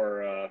 you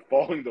are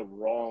following the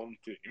wrong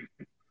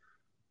team.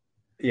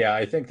 Yeah,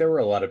 I think there were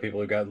a lot of people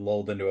who got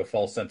lulled into a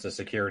false sense of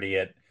security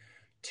at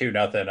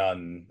 2-0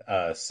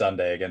 on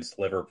Sunday against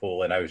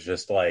Liverpool, and I was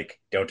just like,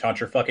 "Don't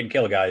taunt your fucking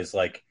kill, guys!"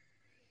 Like,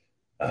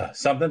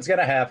 something's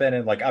gonna happen,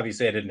 and like,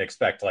 obviously, I didn't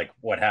expect like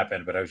what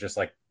happened, but I was just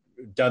like,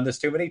 done this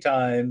too many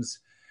times.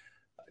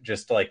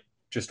 Just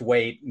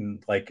wait,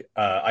 and like,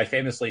 I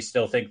famously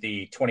still think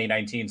the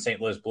 2019 St.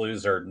 Louis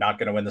Blues are not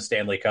going to win the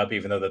Stanley Cup,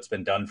 even though that's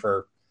been done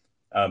for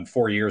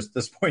 4 years at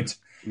this point,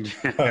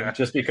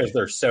 just because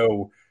they're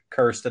so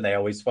cursed and they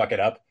always fuck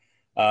it up.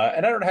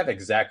 And I don't have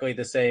exactly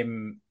the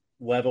same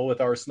level with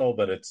Arsenal,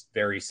 but it's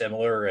very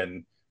similar.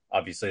 And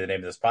obviously, the name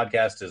of this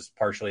podcast is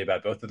partially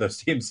about both of those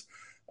teams,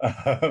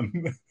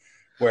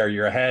 where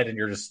you're ahead and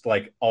you're just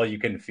like, all you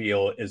can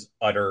feel is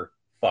utter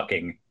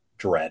fucking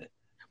dread.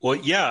 Well,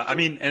 yeah, I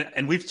mean,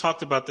 and we've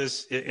talked about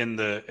this in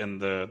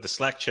the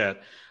Slack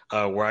chat,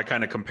 where I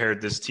kind of compared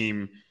this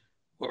team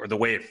or the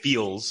way it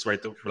feels, right?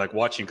 Like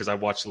watching, because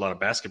I've watched a lot of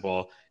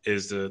basketball,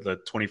 is the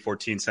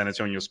 2014 San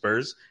Antonio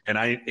Spurs,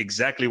 and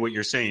exactly what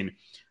you're saying.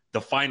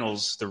 The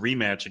finals, the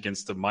rematch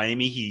against the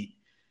Miami Heat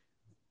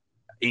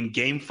in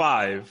Game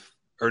 5,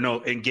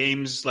 in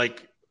games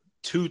like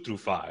 2 through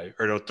 5,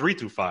 or no, 3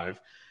 through 5.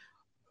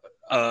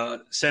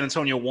 San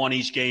Antonio won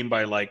each game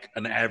by like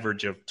an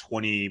average of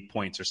 20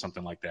 points or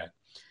something like that.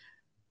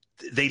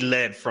 They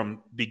led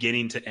from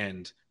beginning to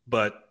end,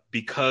 but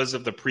because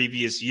of the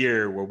previous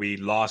year where we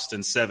lost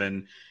in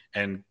 7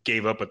 and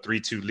gave up a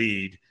 3-2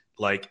 lead,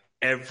 like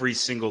every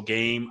single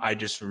game, I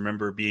just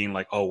remember being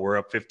like, oh, we're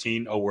up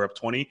 15. Oh, we're up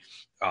 20.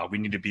 We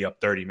need to be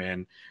up 30,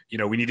 man.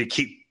 We need to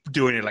keep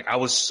doing it. Like I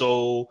was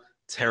so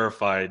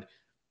terrified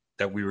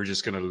that we were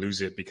just going to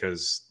lose it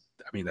because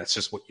I mean, that's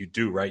just what you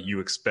do, right? You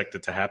expect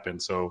it to happen.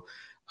 So,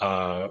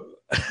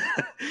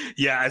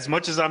 yeah, as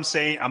much as I'm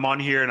saying, I'm on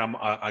here and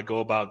I go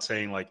about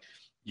saying like,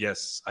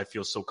 yes, I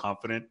feel so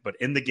confident. But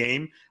in the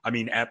game, I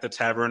mean, at the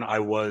tavern, I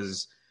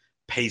was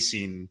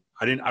pacing.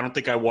 I don't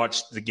think I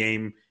watched the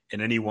game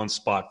in any one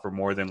spot for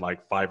more than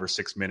like 5 or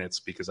 6 minutes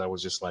because I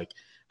was just like,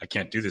 I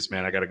can't do this,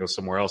 man. I got to go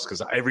somewhere else.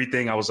 Because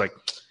everything I was like,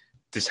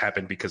 this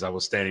happened because I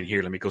was standing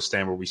here. Let me go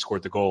stand where we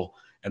scored the goal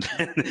and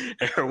then,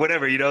 or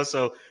whatever,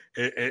 So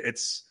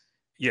it's,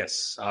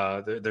 yes,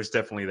 there's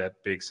definitely that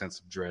big sense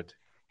of dread.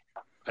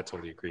 I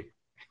totally agree.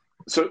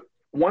 So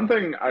one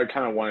thing I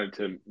kind of wanted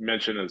to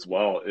mention as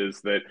well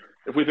is that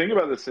if we think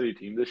about the City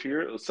team this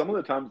year, some of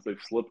the times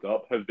they've slipped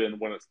up have been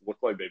when it's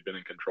looked like they've been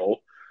in control.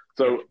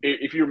 So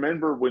if you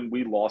remember when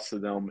we lost to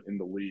them in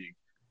the league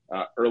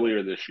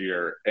earlier this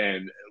year,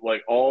 and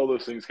like all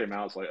those things came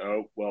out, it's like,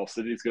 oh well,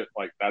 City's good.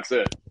 Like that's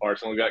it.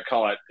 Arsenal got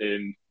caught,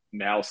 and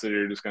now City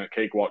are just going to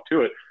cakewalk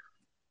to it.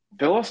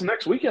 They lost the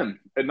next weekend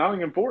at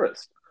Nottingham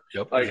Forest.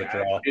 Yep, like a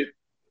draw.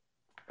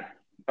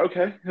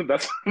 Okay,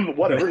 that's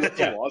whatever. That's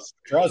a loss.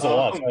 Draws a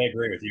loss. I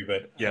agree with you,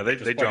 but yeah,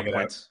 they drop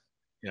points.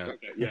 Yeah,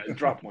 okay, yeah,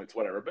 drop points,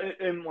 whatever.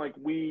 But and like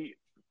we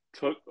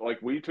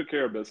took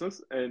care of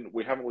business, and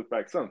we haven't looked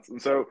back since.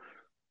 And so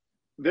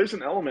there's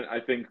an element I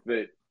think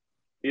that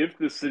if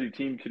the City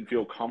team can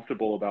feel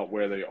comfortable about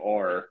where they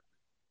are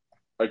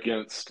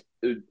against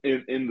in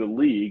the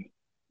league,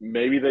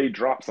 maybe they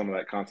drop some of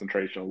that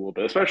concentration a little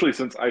bit. Especially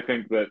since I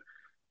think that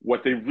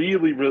what they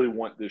really, really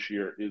want this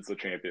year is the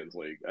Champions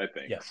League. I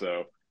think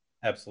so.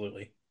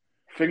 Absolutely.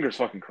 Fingers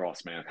fucking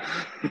crossed, man.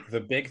 The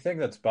big thing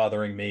that's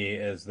bothering me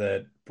is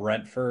that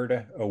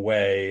Brentford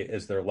away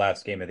is their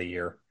last game of the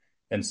year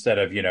instead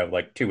of,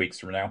 like 2 weeks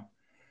from now.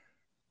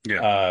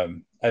 Yeah.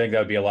 I think that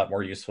would be a lot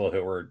more useful if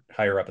it were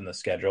higher up in the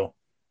schedule.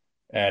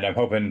 And I'm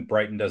hoping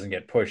Brighton doesn't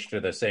get pushed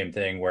to the same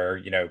thing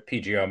where,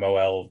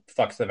 PGMOL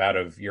fucks them out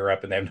of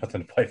Europe and they have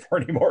nothing to play for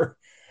anymore.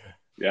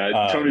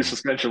 Yeah, Tony's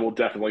suspension will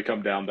definitely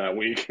come down that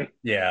week.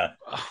 Yeah.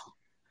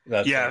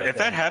 If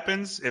that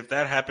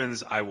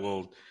happens, I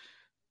will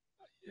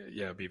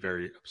be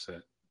very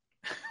upset.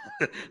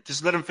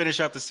 Just let him finish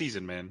out the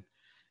season, man.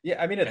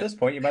 Yeah, I mean, at this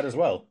point, you might as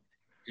well.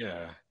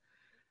 Yeah.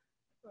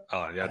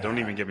 Oh, yeah, don't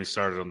even get me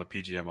started on the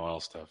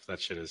PGMOL stuff.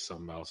 That shit is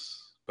something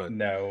else. But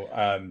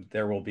no,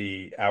 there will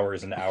be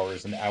hours and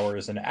hours and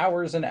hours and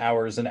hours and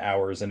hours and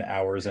hours and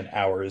hours and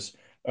hours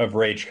of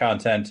rage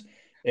content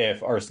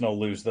if Arsenal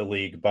lose the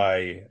league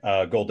by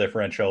goal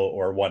differential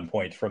or 1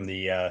 point from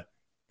the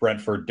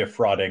Brentford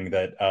defrauding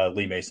that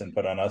Lee Mason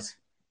put on us.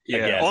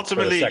 Yeah, again,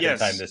 ultimately, for the second yes.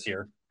 time this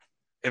year.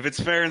 if it's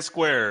fair and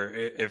square,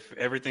 if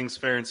everything's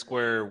fair and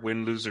square,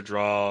 win, lose or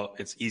draw,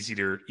 it's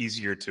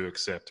easier to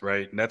accept,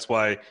 right? And that's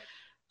why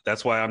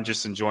I'm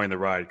just enjoying the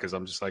ride, because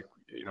I'm just like,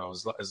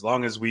 as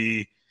long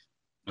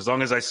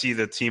as I see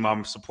the team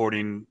I'm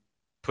supporting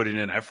putting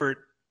in effort,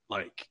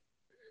 like,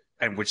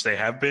 and which they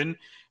have been,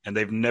 and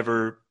they've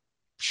never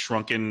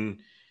shrunken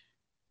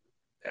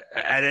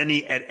at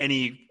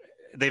any.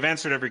 They've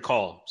answered every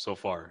call so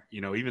far.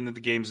 Even in the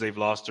games they've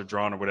lost or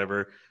drawn or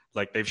whatever,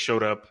 like they've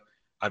showed up.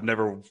 I've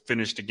never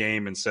finished a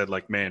game and said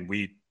like, man,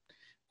 we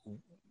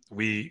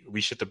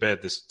shit the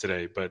bed this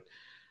today. But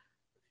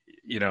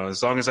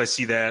as long as I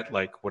see that,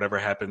 like whatever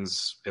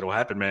happens, it'll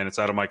happen, man. It's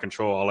out of my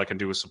control. All I can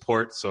do is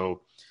support.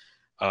 So,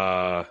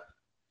 I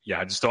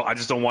just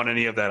don't want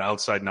any of that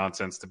outside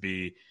nonsense to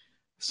be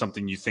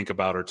something you think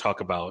about or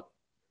talk about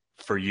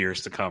for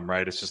years to come,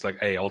 right? It's just like,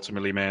 hey,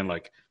 ultimately, man,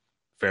 like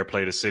fair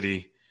play to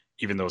City,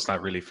 even though it's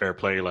not really fair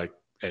play. Like,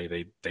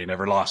 hey, they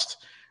never lost,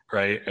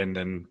 right? And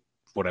then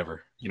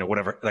whatever.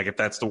 Like if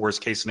that's the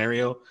worst case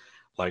scenario,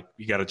 like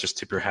you got to just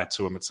tip your hat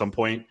to them at some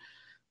point.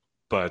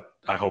 But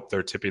I hope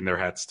they're tipping their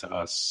hats to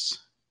us,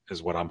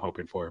 is what I'm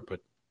hoping for.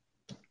 But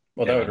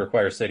that would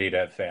require City to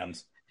have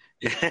fans.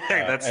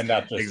 That's and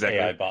not just exactly.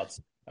 AI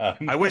bots.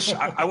 I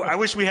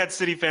wish we had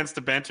City fans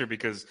to banter,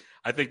 because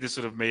I think this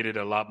would have made it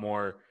a lot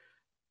more,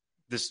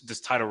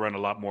 this title run a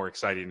lot more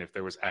exciting if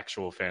there was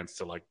actual fans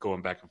to like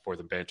going back and forth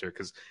and banter.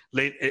 Because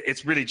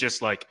it's really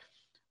just like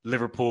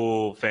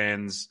Liverpool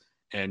fans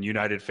and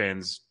United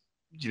fans,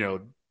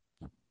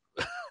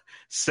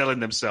 selling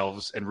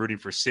themselves and rooting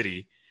for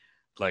City.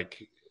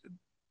 Like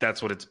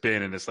that's what it's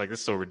been, and it's like,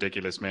 it's so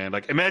ridiculous, man.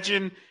 Like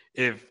imagine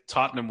if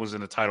Tottenham was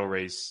in a title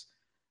race.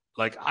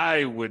 Like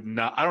I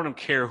don't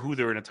care who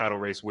they're in a title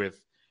race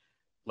with.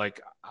 Like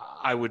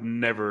I would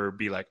never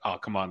be like, oh,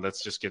 come on,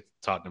 let's just get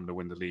Tottenham to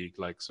win the league,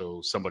 like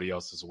so somebody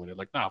else doesn't win it.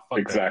 Like, nah, fuck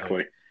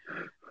exactly. That.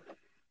 Like,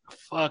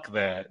 fuck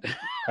that.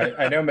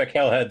 I know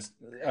Mikel has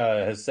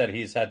said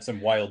he's had some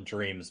wild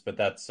dreams, but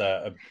that's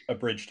a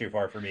bridge too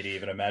far for me to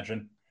even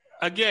imagine.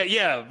 Again,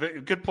 yeah,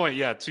 good point.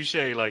 Yeah,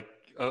 touche. Like,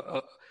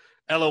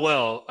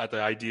 LOL at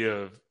the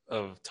idea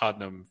of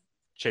Tottenham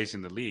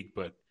chasing the league,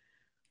 but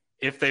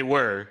if they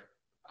were,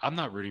 I'm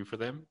not rooting for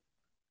them.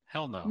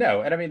 Hell no.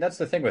 No, and I mean that's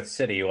the thing with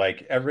City.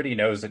 Like everybody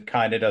knows it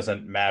kind of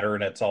doesn't matter,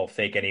 and it's all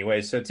fake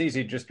anyway. So it's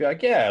easy to just be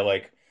like, yeah,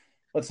 like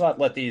let's not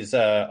let these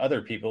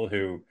other people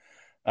who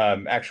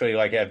actually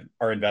like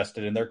are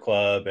invested in their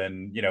club,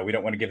 and we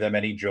don't want to give them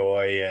any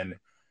joy. And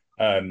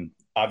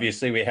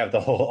obviously, we have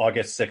the whole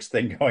August 6th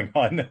thing going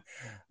on,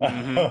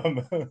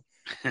 Mm-hmm.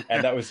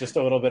 and that was just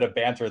a little bit of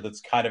banter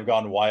that's kind of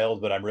gone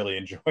wild, but I'm really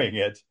enjoying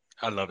it.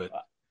 I love it.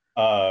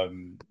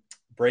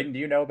 Braden, do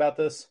you know about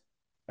this?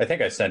 I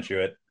think I sent you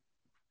it.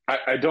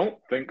 I don't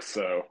think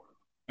so.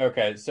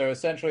 Okay, so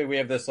essentially we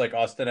have this like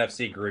Austin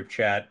FC group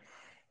chat,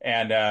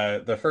 and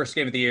the first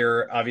game of the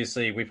year,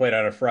 obviously we played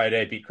on a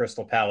Friday, beat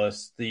Crystal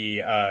Palace.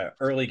 The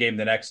early game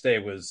the next day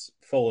was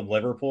Fulham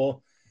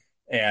Liverpool,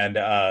 and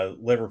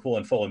Liverpool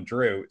and Fulham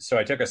drew. So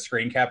I took a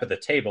screen cap at the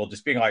table,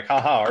 just being like,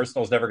 haha,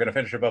 Arsenal's never going to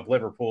finish above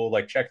Liverpool.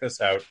 Like, check this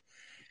out.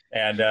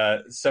 And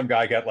some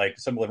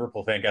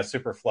Liverpool fan got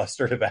super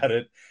flustered about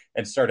it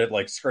and started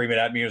like screaming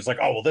at me. He was like,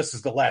 "Oh well, this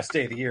is the last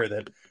day of the year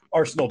that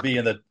Arsenal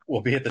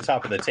will be at the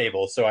top of the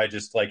table." So I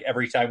just like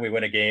every time we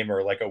win a game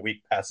or like a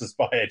week passes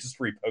by, I just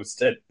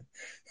repost it.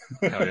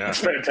 Hell yeah, that's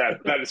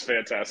fantastic. That is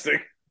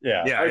fantastic.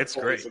 Yeah, it's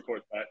great.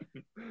 Support that.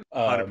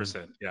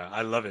 100%. Yeah,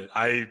 I love it.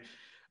 I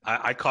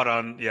caught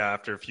on. Yeah,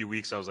 after a few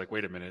weeks, I was like,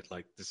 wait a minute,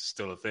 like this is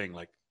still a thing.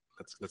 Like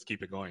let's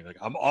keep it going. Like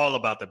I'm all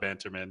about the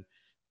banter, man.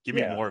 Give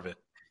me more of it.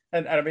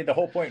 And I mean, the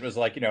whole point was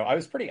like, I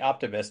was pretty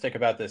optimistic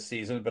about this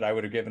season, but I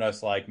would have given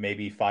us like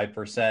maybe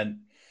 5%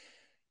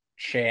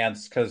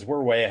 chance because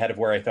we're way ahead of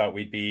where I thought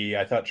we'd be.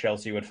 I thought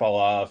Chelsea would fall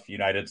off.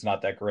 United's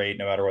not that great,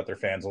 no matter what their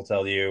fans will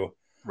tell you.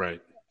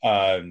 Right.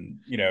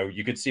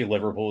 You could see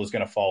Liverpool is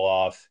going to fall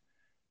off.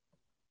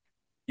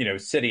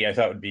 City I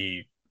thought would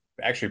be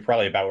actually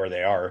probably about where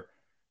they are.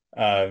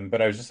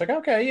 But I was just like,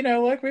 okay,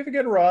 like we have a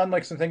good run,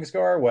 like some things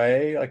go our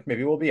way, like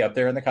maybe we'll be up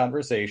there in the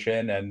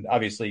conversation. And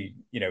obviously,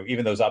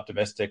 even those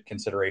optimistic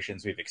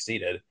considerations we've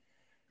exceeded.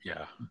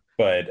 Yeah.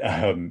 But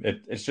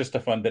it's just a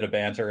fun bit of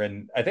banter.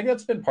 And I think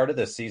that's been part of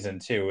this season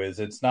too,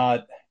 is it's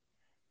not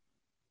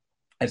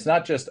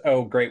just,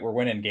 oh, great, we're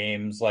winning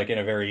games like in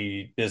a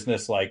very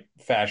business-like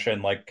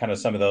fashion, like kind of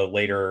some of the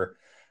later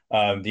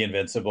the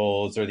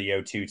Invincibles or the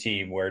O2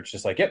 team where it's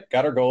just like, yep,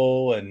 got our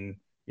goal and,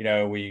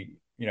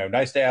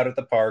 nice day out at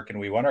the park and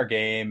we won our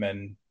game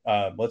and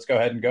let's go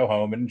ahead and go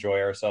home and enjoy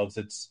ourselves.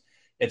 It's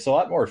a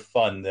lot more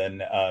fun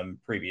than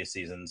previous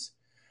seasons.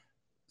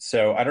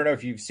 So I don't know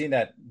if you've seen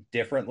that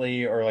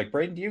differently or like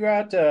Braden, do you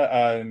got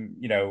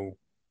either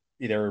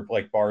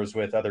like bars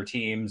with other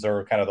teams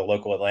or kind of the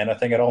local Atlanta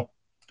thing at all?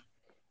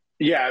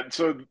 Yeah,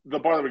 so the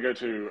bar that we go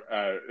to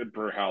at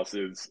Brew House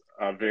is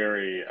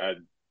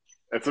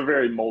it's a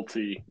very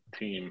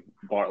multi-team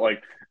bar.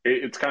 Like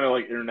it's kind of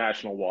like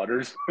international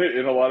waters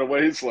in a lot of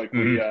ways. Like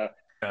Nice.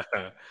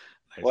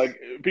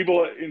 like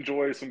people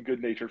enjoy some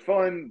good natured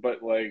fun,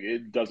 but like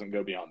it doesn't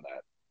go beyond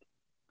that.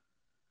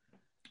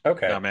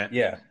 Okay. No, man.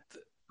 Yeah.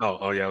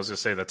 Oh yeah. I was gonna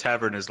say the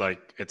tavern is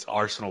like it's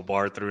Arsenal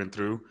bar through and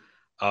through.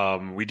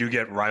 We do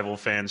get rival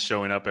fans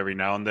showing up every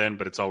now and then,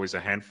 but it's always a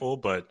handful.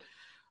 But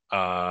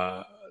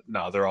uh,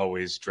 no, they're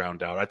always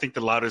drowned out. I think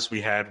the loudest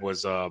we had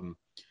was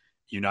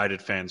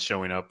United fans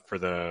showing up for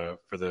the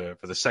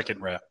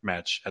second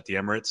match at the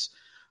Emirates.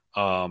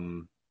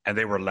 And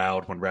they were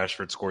loud when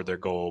Rashford scored their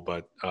goal,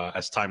 but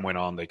as time went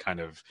on, they kind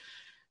of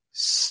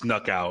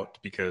snuck out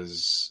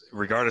because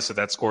regardless of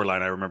that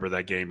scoreline, I remember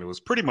that game. It was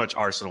pretty much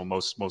Arsenal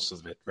most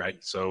of it, right?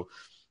 So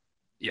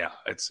yeah,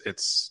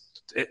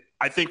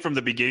 I think from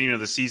the beginning of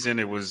the season,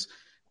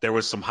 there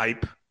was some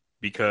hype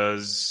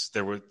because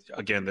there was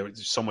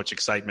so much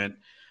excitement,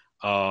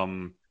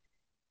 and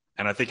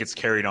I think it's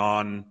carried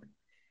on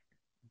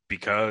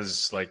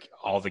because like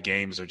all the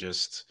games are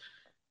just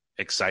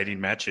exciting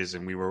matches,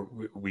 and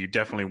we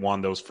definitely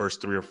won those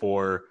first 3 or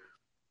 4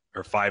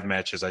 or 5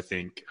 matches. I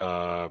think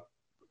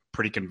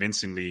pretty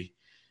convincingly,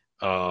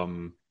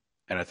 and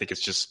I think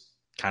it's just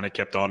kind of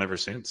kept on ever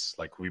since.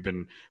 Like we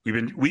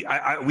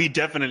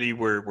definitely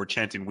were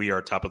chanting "We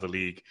are top of the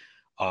league"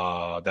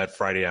 that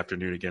Friday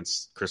afternoon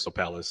against Crystal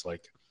Palace.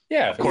 Like,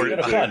 Yeah. of It was course, a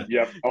bit of fun.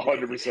 Yep,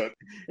 100%.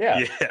 Yeah.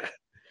 yeah,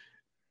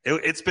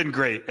 it's been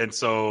great, and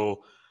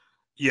so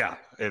yeah,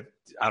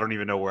 I don't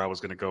even know where I was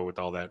going to go with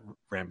all that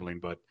rambling,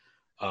 but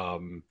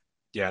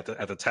yeah,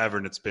 at the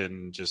tavern, it's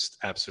been just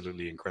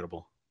absolutely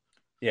incredible.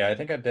 Yeah, I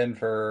think I've been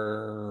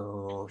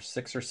for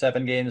 6 or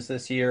 7 games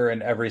this year,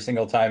 and every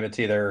single time it's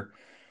either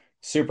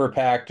super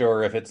packed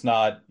or if it's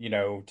not,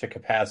 to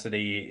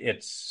capacity,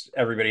 it's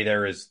everybody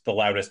there is the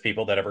loudest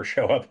people that ever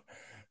show up.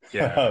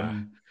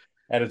 Yeah,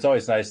 And it's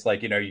always nice,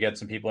 like, you get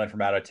some people in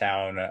from out of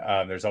town.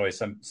 There's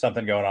always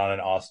something going on in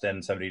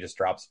Austin. Somebody just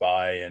drops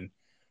by and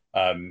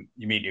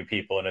you meet new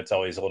people, and it's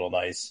always a little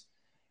nice.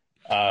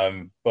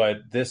 But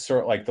this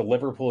sort like the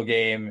Liverpool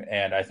game,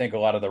 and I think a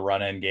lot of the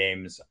run-in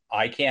games,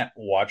 I can't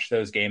watch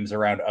those games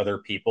around other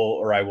people,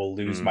 or I will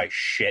lose mm, my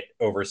shit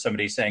over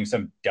somebody saying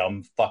some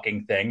dumb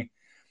fucking thing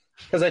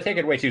because I take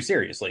it way too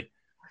seriously.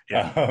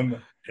 yeah, Um,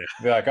 yeah.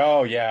 be like,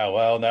 oh yeah,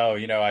 well no,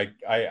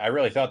 I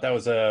really thought that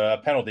was a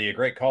penalty, a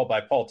great call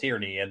by Paul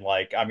Tierney, and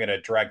like I'm gonna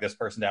drag this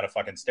person down a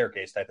fucking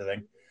staircase type of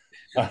thing.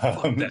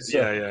 Fuck that. So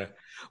Yeah, yeah.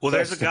 Well,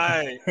 there's a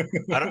guy.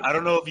 I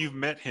don't know if you've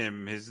met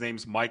him. His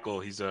name's Michael.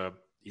 He's a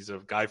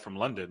guy from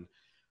London.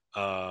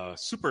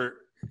 Super.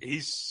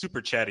 He's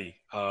super chatty.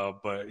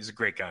 But he's a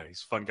great guy.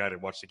 He's a fun guy to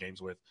watch the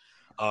games with.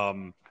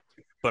 Um,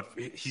 but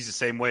he's the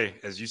same way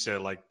as you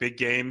said. Like big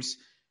games,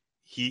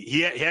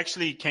 he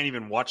actually can't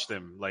even watch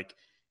them. Like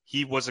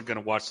he wasn't going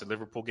to watch the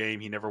Liverpool game.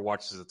 He never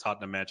watches the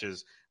Tottenham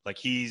matches. Like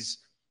he's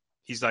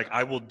like,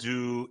 I will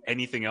do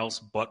anything else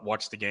but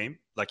watch the game.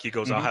 Like he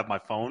goes, I'll Mhm. have my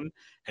phone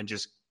and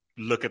just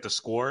look at the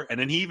score. And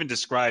then he even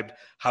described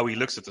how he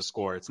looks at the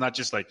score. It's not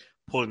just like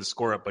pulling the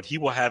score up, but he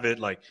will have it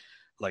like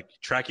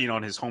tracking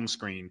on his home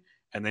screen,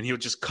 and then he'll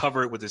just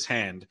cover it with his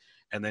hand,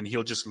 and then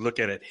he'll just look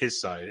at it his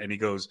side. And he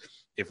goes,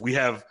 if we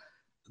have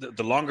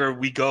the longer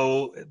we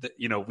go,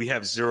 we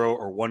have 0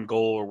 or 1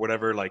 goal or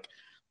whatever. Like,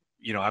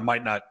 I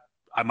might not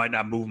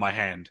move my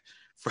hand.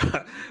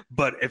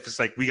 But if it's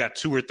like we got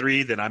 2 or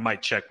 3, then I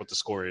might check what the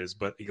score is.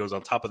 But he goes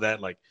on top of that,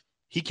 like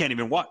he can't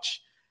even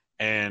watch,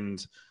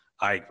 and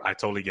I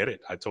totally get it.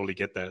 I totally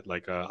get that.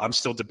 Like I'm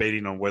still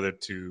debating on whether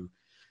to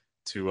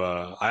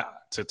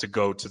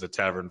go to the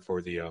tavern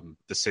for the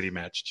City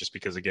match, just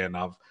because again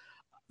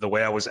the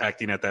way I was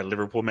acting at that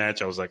Liverpool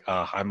match, I was like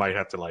I might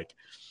have to like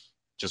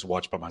just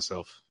watch by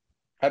myself.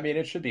 I mean,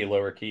 it should be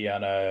lower key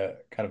on a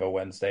kind of a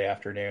Wednesday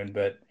afternoon,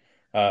 but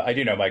I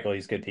do know Michael.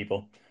 He's good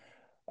people.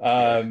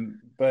 Yeah,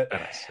 But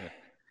nice.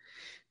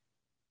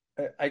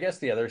 Yeah. I guess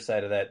the other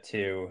side of that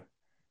too,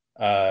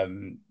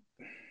 um,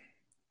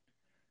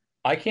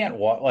 I can't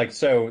watch like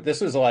so.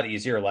 This was a lot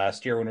easier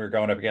last year when we were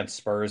going up against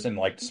Spurs, and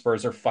like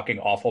Spurs are fucking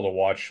awful to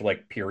watch.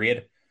 Like,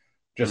 period,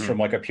 just from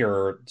Mm-hmm. like a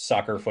pure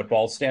soccer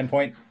football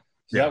standpoint.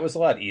 So Yeah. that was a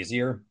lot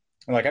easier.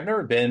 And like, I've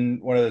never been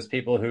one of those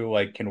people who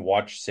like can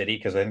watch City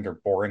because I think they're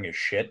boring as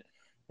shit.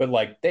 But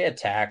like, they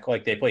attack,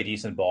 like they play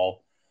decent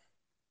ball.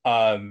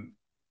 Um,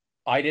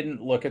 I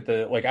didn't look at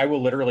the like I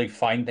will literally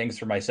find things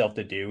for myself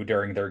to do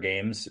during their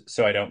games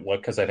so I don't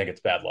look because I think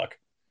it's bad luck.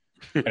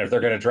 And if they're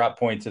going to drop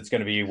points, it's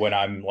going to be when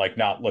I'm like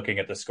not looking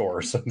at the score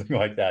or something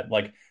like that.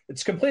 Like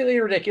it's completely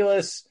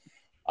ridiculous.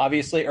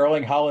 Obviously,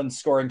 Erling Haaland's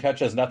scoring touch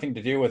has nothing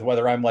to do with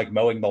whether I'm like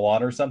mowing the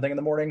lawn or something in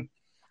the morning.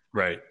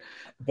 Right.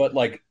 But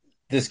like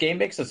this game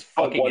makes us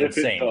fucking What if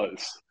it insane.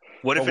 does?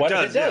 What But if it what if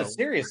it does? Yeah. does?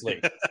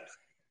 Seriously.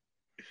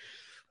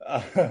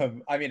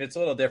 I mean, it's a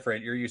little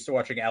different. You're used to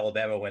watching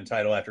Alabama win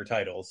title after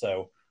title,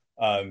 so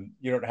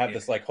you don't have Yeah.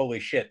 this like, holy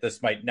shit,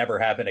 this might never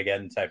happen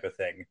again type of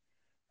thing.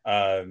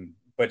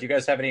 But do you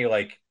guys have any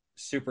like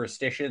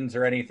superstitions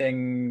or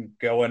anything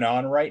going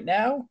on right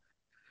now?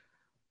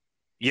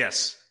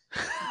 Yes.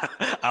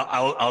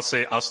 I'll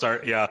say I'll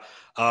start. Yeah.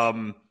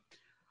 Um,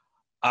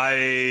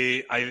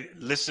 I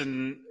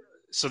listen.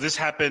 So this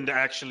happened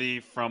actually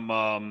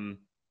from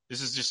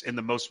this is just in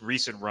the most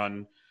recent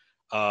run.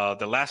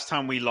 The last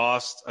time we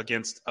lost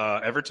against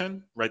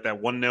Everton, right?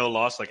 That 1-0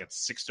 loss, like at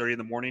 6:30 in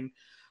the morning.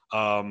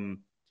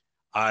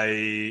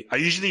 I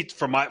usually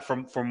from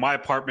my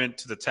apartment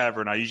to the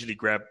tavern, I usually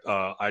grab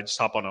I just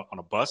hop on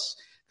a bus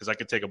because I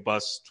could take a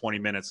bus 20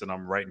 minutes and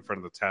I'm right in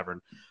front of the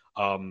tavern.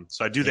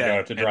 So I do You that. don't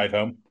have to drive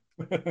home.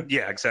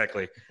 Yeah,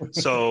 exactly.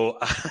 So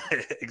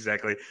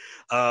exactly.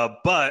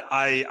 But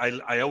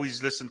I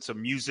always listen to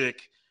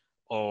music,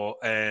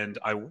 and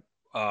I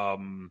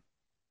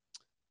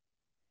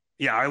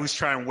always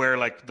try and wear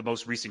like the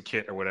most recent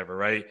kit or whatever,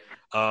 right?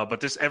 But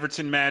this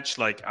Everton match,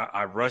 like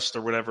I rushed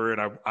or whatever,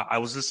 and I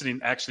was listening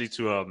actually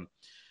to an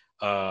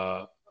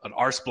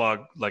Arse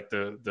blog, like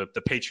the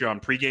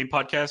Patreon pregame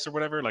podcast or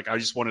whatever. Like I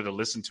just wanted to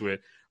listen to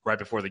it right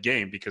before the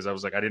game because I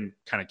was like I didn't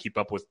kind of keep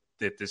up with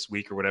it this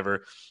week or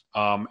whatever.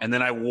 And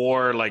then I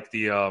wore like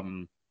the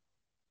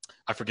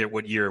I forget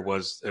what year it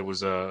was. It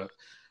was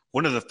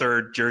one of the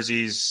third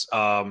jerseys.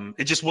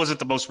 It just wasn't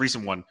the most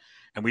recent one,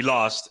 and we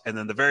lost. And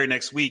then the very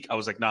next week, I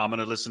was like, "Nah, I'm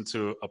gonna listen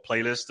to a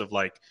playlist of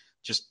like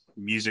just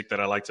music that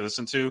I like to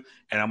listen to,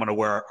 and I'm gonna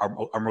wear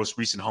our most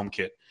recent home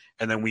kit."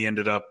 And then we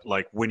ended up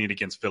like winning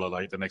against Villa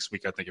like the next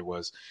week, I think it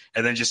was.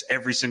 And then just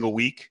every single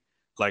week,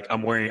 like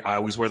I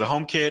always wear the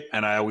home kit,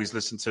 and I always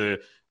listen to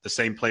the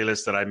same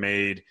playlist that I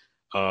made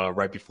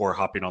right before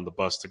hopping on the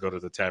bus to go to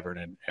the tavern.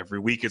 And every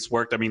week it's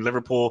worked. I mean,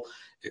 Liverpool,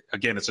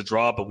 again, it's a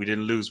draw, but we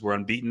didn't lose. We're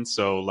unbeaten.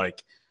 So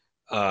like,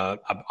 I'm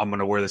going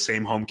to wear the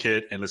same home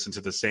kit and listen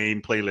to the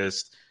same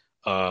playlist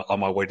on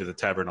my way to the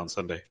tavern on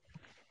Sunday.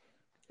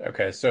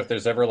 Okay, so if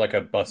there's ever like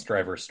a bus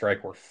driver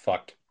strike, we're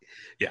fucked.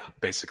 Yeah,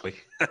 basically.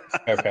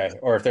 Okay,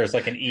 or if there's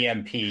like an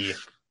EMP,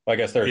 well, I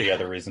guess there would be Yeah.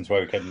 other reasons why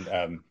we couldn't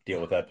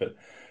deal with that. But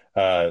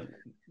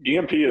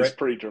EMP is right,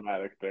 pretty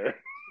dramatic there.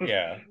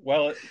 yeah.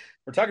 Well,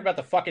 we're talking about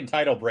the fucking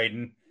title,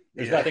 Braden.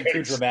 There's Yeah. nothing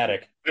too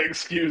dramatic.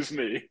 Excuse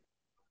me.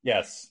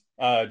 Yes.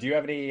 Do you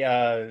have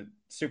any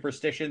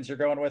superstitions you're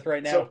going with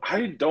right now? So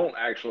I don't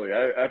actually.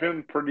 I've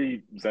been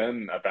pretty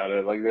zen about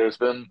it. Like, there's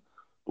been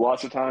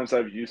lots of times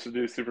I've used to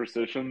do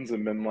superstitions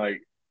and been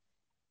like,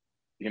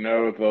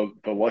 the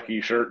lucky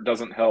shirt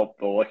doesn't help.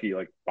 The lucky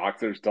like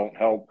boxers don't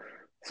help.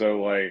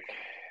 So like,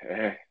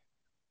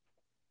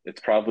 it's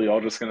probably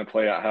all just going to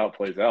play out how it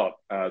plays out.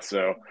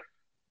 So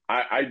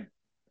I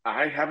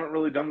I haven't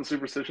really done the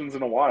superstitions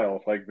in a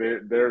while. Like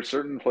there are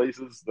certain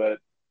places that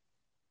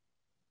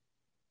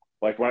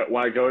like when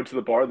I go into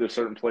the bar, there's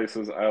certain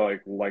places I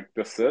like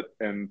to sit,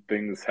 and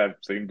things have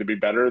seemed to be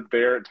better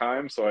there at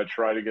times. So I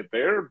try to get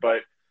there,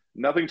 but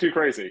nothing too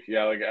crazy.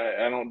 Yeah, like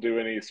I don't do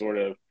any sort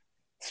of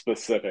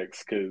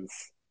specifics because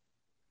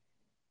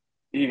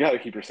you got to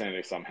keep your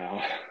sanity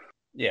somehow.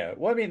 Yeah.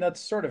 Well, I mean, that's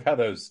sort of how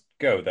those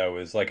go, though,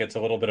 is like it's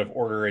a little bit of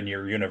order in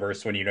your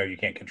universe when you know you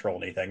can't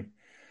control anything.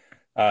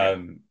 Yeah.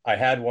 I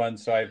had one,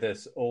 so I have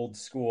this old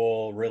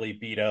school, really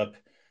beat up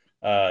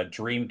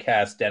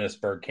Dreamcast Dennis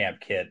Bergkamp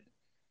kit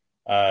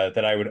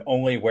that I would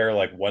only wear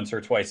like once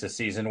or twice a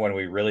season when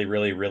we really,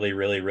 really, really,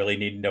 really, really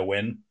needed to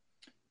win.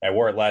 I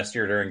wore it last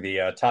year during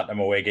the Tottenham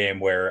away game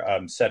where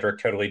Cedric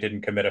totally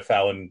didn't commit a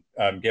foul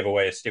and give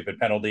away a stupid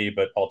penalty,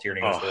 but Paul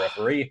Tierney was the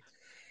referee.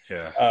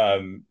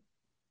 Yeah.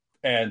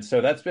 And so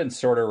that's been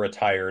sort of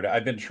retired.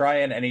 I've been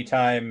trying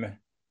anytime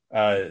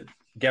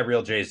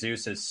Gabriel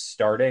Jesus is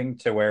starting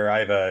to where I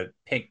have a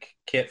pink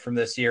kit from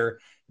this year.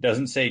 It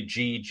doesn't say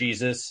G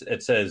Jesus.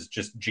 It says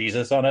just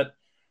Jesus on it.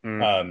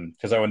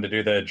 Because I wanted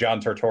to do the John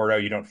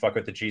Tortoro, you don't fuck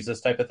with the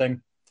Jesus type of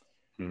thing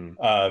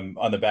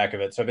on the back of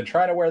it. So I've been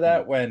trying to wear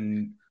that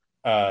when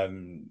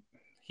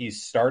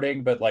he's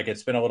starting, but like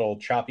it's been a little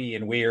choppy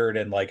and weird,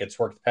 and like it's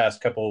worked the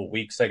past couple of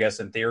weeks, I guess,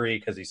 in theory,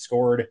 because he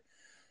scored.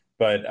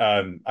 But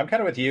I'm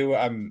kind of with you.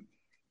 I'm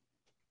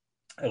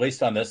at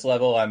least on this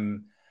level.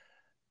 I'm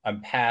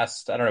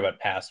past. I don't know about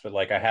past, but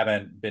like I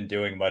haven't been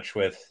doing much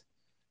with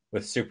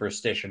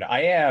superstition.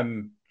 I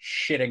am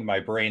shitting my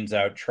brains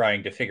out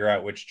trying to figure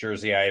out which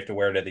jersey I have to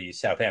wear to the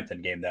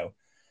Southampton game, though,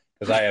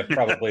 because I have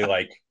probably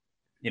like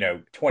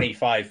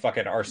 25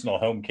 fucking Arsenal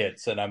home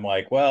kits, and I'm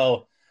like,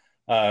 well,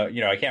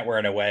 I can't wear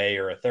an away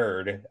or a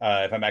third.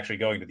 If I'm actually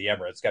going to the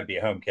Emirates, it's got to be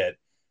a home kit.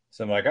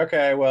 So I'm like,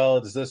 okay,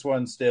 well, does this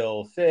one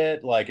still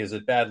fit? Like, is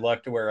it bad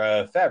luck to wear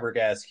a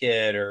Fabregas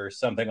kit or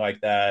something like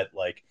that?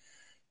 Like,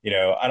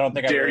 I don't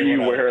think I Dare really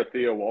you want to. wear a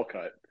Theo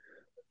Walcott?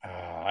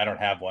 I don't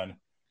have one.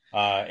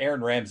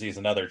 Aaron Ramsey is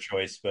another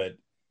choice, but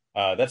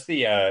that's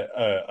the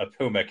a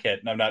Puma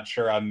kit, and I'm not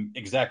sure I'm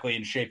exactly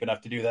in shape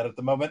enough to do that at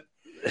the moment.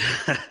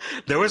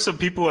 There were some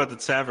people at the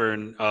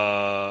tavern.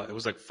 It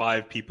was like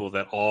 5 people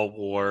that all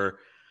wore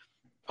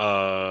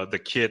the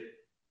kit.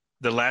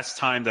 The last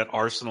time that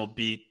Arsenal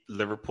beat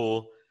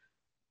Liverpool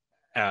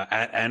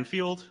at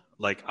Anfield,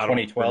 like I don't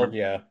 2012,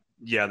 remember.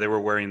 Yeah, they were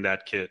wearing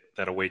that kit,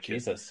 that away kit,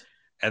 Jesus.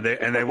 and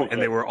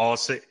they were all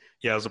say,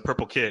 yeah, it was a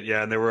purple kit,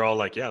 yeah, and they were all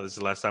like, yeah, this is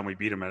the last time we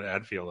beat them at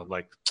Anfield. I'm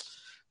like,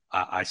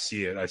 I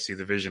see it, I see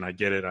the vision, I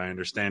get it, I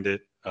understand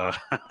it,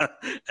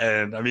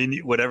 and I mean,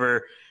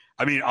 whatever,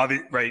 I mean,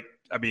 right?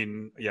 I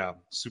mean, yeah,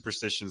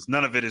 superstitions.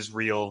 None of it is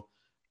real.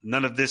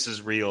 None of this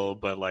is real,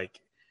 but like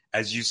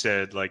as you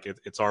said, like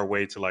it's our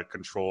way to like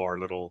control our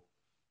little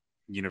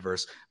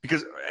universe.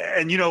 Because,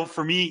 and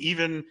for me,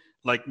 even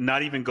like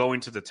not even going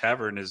to the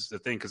tavern is the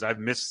thing, because I've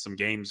missed some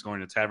games going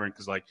to the tavern,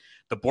 because like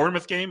the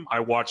Bournemouth game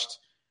I watched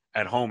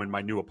at home in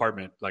my new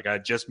apartment. Like I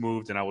just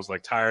moved and I was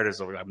like tired,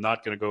 as I'm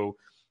not going to go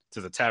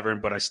to the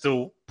tavern, but I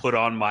still put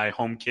on my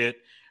home kit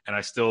and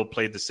I still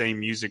played the same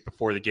music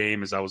before the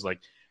game as I was like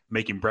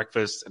making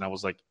breakfast, and I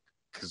was like,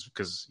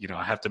 because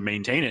I have to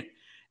maintain it,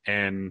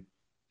 and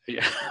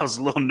yeah, I was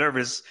a little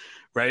nervous,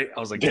 right? I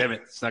was like, damn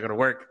it, it's not going to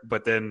work.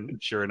 But then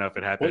sure enough,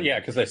 it happened. Well, yeah,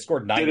 because they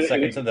scored 9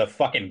 seconds in the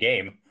fucking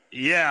game.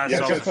 Yeah, Yeah, so I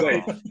was I was gonna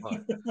like, oh,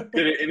 fuck.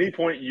 Did at any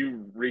point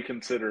you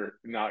reconsider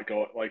not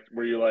going? Like,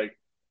 were you like,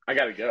 I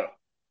gotta go?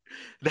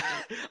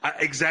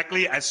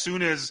 Exactly. As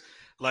soon as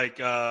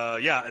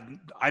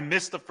I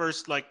missed the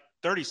first like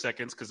 30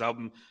 seconds because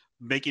I'm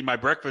making my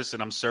breakfast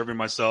and I'm serving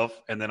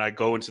myself, and then I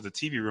go into the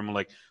TV room. I'm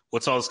like,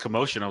 what's all this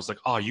commotion? I was like,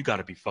 oh, you got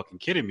to be fucking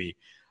kidding me.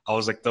 I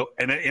was like,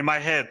 and in my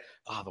head,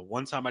 the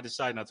one time I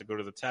decided not to go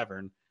to the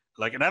tavern,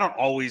 like, and I don't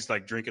always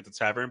like drink at the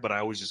tavern, but I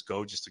always just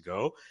go just to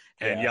go.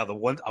 And I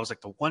was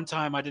like, the one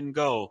time I didn't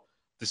go,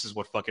 this is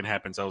what fucking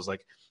happens. I was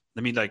like,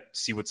 let me like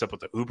see what's up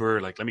with the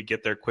Uber. Like, let me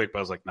get there quick. But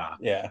I was like, nah.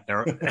 Yeah.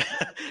 And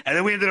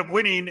then we ended up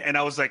winning, and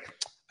I was like,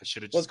 I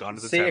should have just gone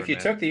to the tavern. See, if you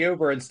took the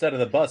Uber instead of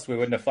the bus, we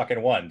wouldn't have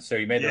fucking won. So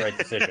you made the right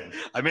decision.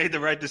 I made the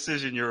right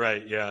decision. You're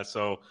right. Yeah.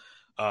 So,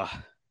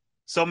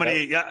 so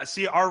many. Yeah.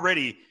 See,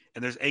 already,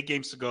 and there's 8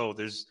 games to go.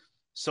 There's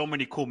so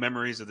many cool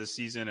memories of this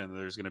season, and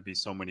there's going to be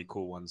so many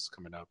cool ones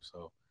coming up.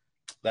 So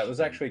that was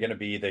actually going to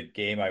be the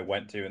game I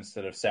went to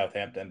instead of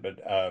Southampton,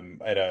 but I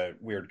had a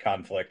weird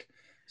conflict,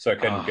 so I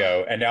couldn't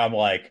go. And now I'm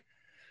like,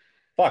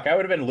 fuck, I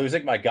would have been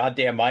losing my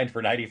goddamn mind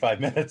for 95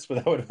 minutes, but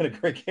that would have been a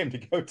great game to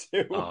go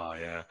to. Oh,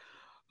 yeah.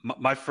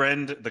 My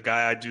friend, the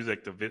guy I do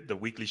like the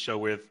weekly show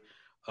with,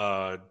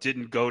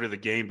 didn't go to the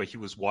game, but he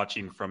was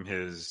watching from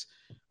his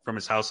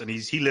house, and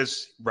he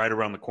lives right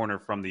around the corner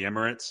from the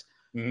Emirates.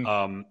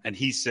 Mm-hmm. And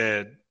he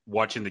said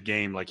watching the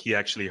game, like he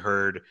actually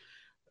heard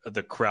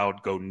the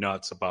crowd go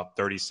nuts about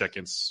 30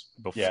 seconds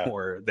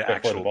before the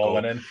actual ball goal.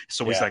 Went in.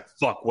 So he's like,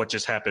 fuck, what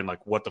just happened?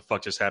 Like, what the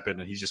fuck just happened?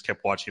 And he just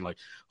kept watching, like,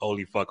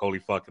 holy fuck.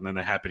 And then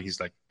it happened. He's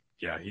like,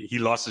 yeah, he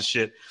lost his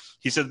shit.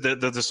 He said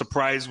the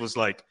surprise was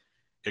like,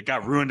 it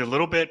got ruined a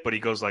little bit, but he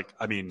goes like,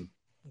 I mean,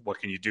 what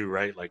can you do,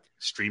 right? Like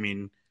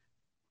streaming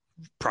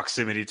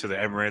proximity to the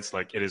Emirates,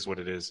 like it is what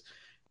it is.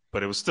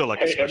 But it was still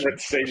like a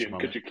Emirates Stadium.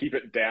 Could you keep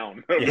it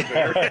down over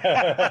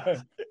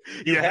there?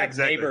 Yeah,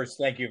 exactly. Neighbors,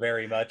 thank you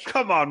very much.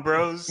 Come on,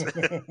 bros. Okay,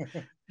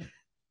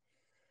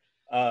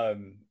 I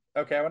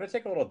want to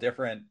take a little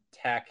different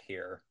tack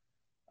here.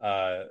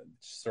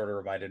 Sort of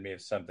reminded me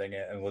of something,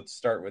 and let's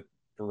start with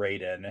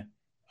Braden.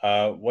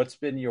 What's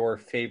been your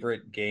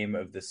favorite game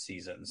of the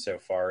season so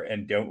far?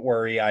 And don't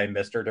worry, I'm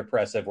Mr.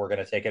 Depressive. We're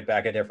going to take it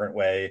back a different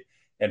way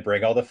and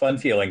bring all the fun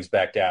feelings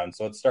back down.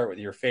 So let's start with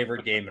your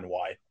favorite game and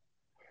why.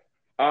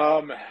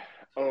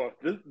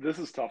 This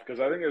is tough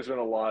because I think there's been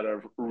a lot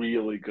of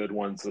really good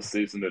ones this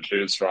season to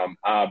choose from.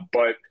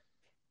 But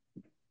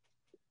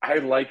I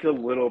like a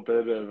little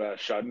bit of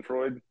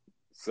Schadenfreude,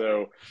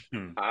 so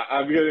I'm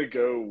going to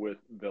go with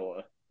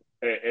Villa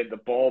and the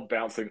ball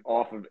bouncing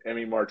off of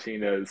Emi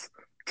Martinez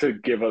to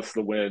give us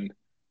the win.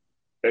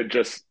 It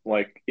just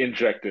like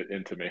inject it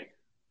into me.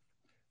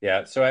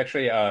 Yeah, so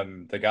actually,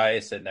 the guy I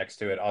sit next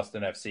to at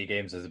Austin FC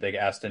games is a big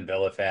Aston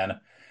Villa fan.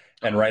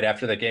 And right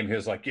after the game, he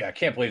was like, yeah, I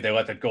can't believe they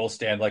let the goal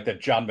stand, like the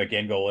John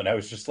McGinn goal. And I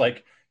was just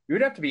like, you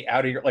would have to be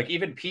out of your, like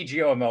even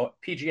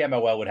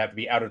PGMOL would have to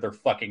be out of their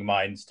fucking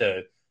minds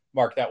to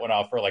mark that one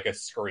off for like a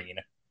screen.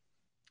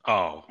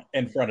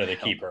 In front of the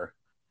keeper.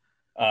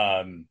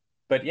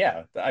 But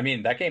yeah, I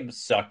mean, that game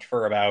sucked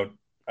for about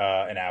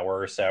an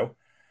hour or so.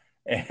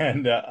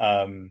 And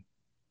I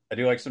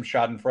do like some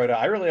Schadenfreude.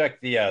 I really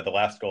like the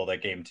last goal of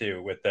that game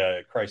too, with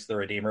the Christ the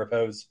Redeemer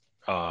pose.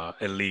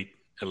 Elite.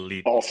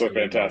 Also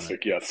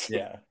fantastic, yes.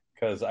 Yeah,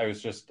 because I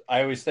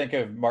always think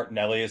of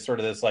Martinelli as sort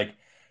of this like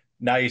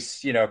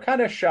nice,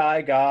 kind of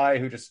shy guy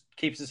who just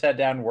keeps his head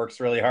down and works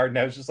really hard. And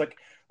I was just like,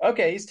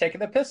 okay, he's taking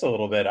the piss a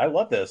little bit. I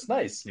love this.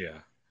 Nice.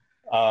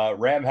 Yeah.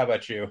 Ram, how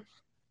about you?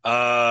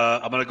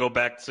 I'm going to go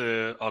back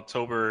to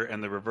October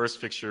and the reverse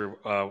fixture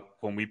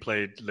when we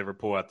played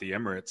Liverpool at the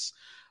Emirates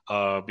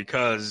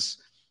because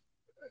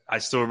I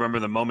still remember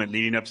the moment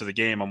leading up to the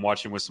game. I'm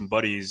watching with some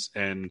buddies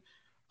and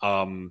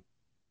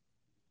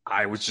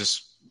I was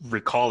just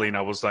recalling,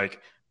 I was like,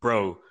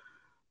 bro,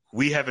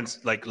 we haven't,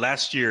 like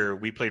last year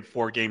we played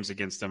 4 games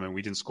against them and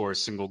we didn't score a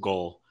single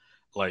goal.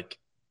 Like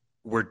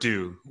we're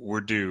due.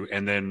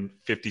 And then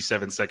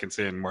 57 seconds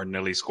in,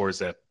 Martinelli scores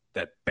that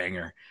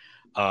banger.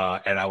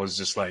 And I was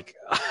just like,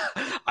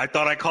 I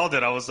thought I called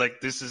it. I was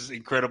like, this is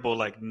incredible.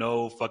 Like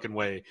no fucking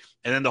way.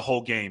 And then the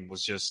whole game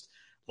was just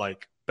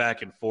like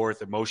back and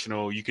forth,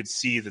 emotional. You could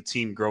see the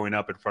team growing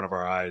up in front of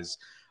our eyes.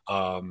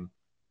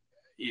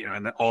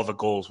 And all the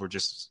goals were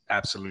just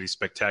absolutely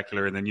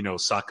spectacular. And then,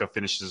 Saka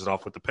finishes it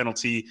off with the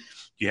penalty.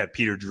 You had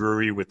Peter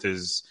Drury with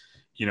his,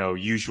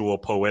 usual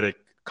poetic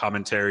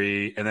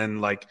commentary. And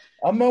then like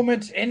a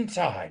moment in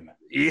time.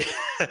 Yeah,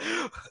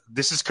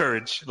 this is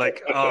courage.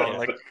 Like, oh,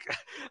 like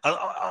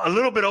a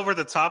little bit over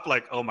the top.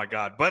 Like, oh my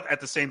god! But at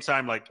the same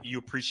time, like you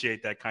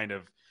appreciate that kind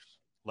of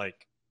like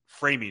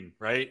framing,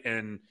 right?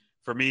 And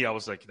for me, I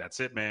was like, that's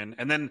it, man.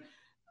 And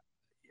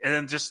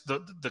then just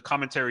the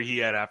commentary he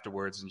had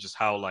afterwards, and just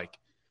how like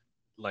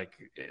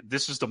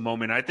this is the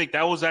moment. I think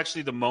that was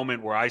actually the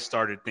moment where I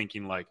started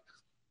thinking like,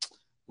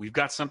 we've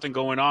got something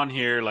going on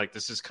here. Like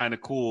this is kind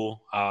of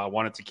cool. I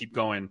wanted to keep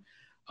going.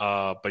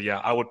 But yeah,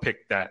 I would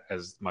pick that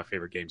as my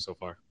favorite game so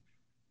far.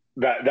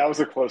 That was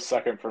a close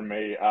second for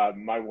me.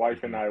 My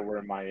wife and Mhm. I were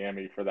in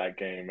Miami for that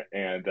game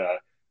and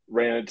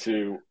ran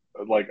into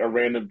like a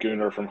random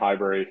gooner from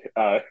Highbury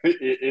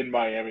in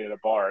Miami at a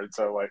bar, and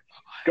so like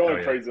Oh going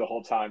yeah. crazy the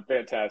whole time,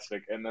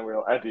 fantastic. And then we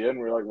were at the end,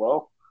 we were like,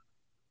 well,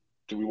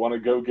 do we want to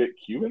go get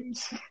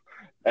Cubans?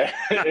 And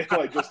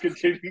like just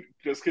continue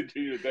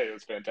the day. It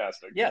was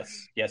fantastic.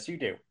 Yes, yes, you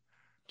do.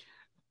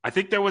 I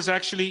think there was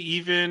actually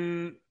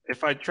even,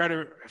 if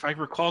I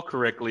recall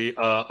correctly,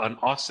 an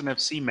Austin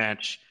FC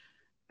match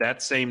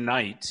that same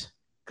night,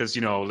 because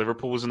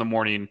Liverpool was in the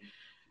morning,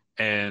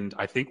 and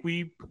I think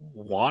we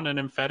won an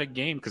emphatic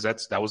game because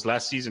that was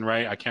last season,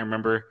 right? I can't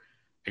remember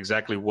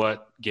exactly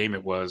what game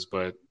it was,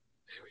 but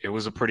it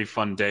was a pretty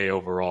fun day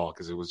overall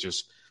because it was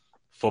just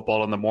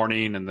football in the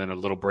morning and then a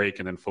little break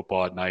and then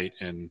football at night,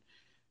 and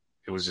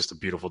it was just a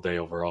beautiful day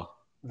overall.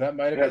 That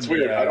might have Yeah, been it's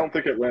weird. I the. don't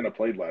think Atlanta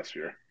played last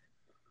year.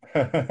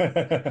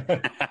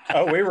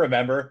 Oh, we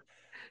remember.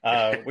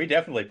 We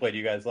definitely played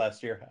you guys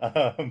last year.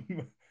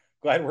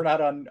 Glad we're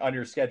not on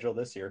your schedule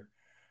this year.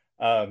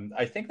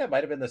 I think that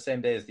might have been the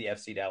same day as the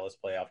FC Dallas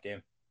playoff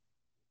game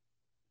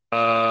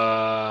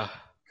Uh,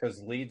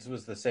 because Leeds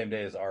was the same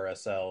day as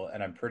RSL,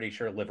 and I'm pretty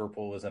sure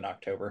Liverpool was in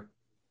October.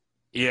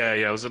 yeah,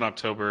 it was in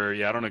October.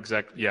 Yeah, I don't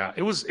exactly. Yeah,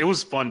 it was a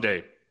fun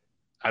day.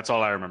 That's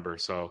all I remember.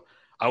 So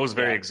I was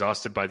very Yeah.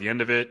 exhausted by the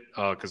end of it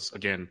because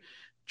again,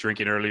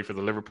 drinking early for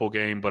the Liverpool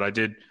game. But I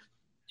did,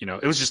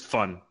 it was just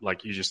fun.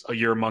 Like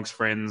you're amongst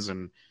friends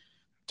and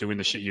doing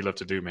the shit you love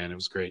to do, man. It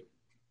was great.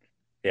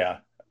 Yeah.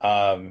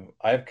 I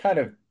have kind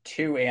of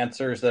two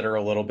answers that are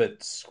a little bit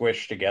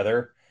squished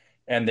together,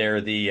 and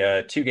they're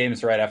the two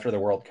games right after the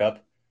World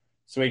Cup.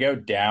 So we go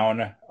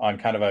down on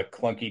kind of a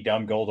clunky,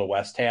 dumb goal to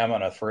West Ham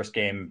on a first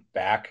game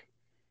back.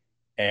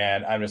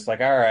 And I'm just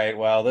like, all right,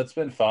 well, that's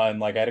been fun.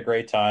 Like, I had a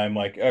great time.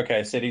 Like,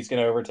 okay, City's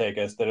going to overtake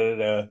us. Da, da,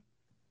 da, da.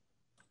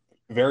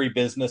 Very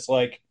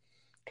business-like.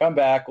 Come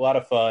back, a lot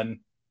of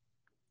fun.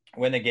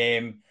 Win the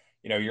game.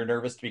 You're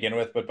nervous to begin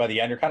with, but by the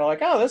end, you're kind of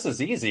like, oh, this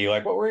is easy.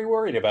 Like, what were you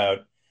worried about?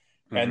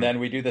 And Hmm. then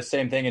we do the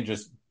same thing and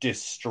just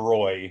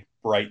destroy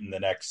Brighton the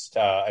next,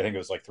 I think it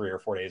was like 3 or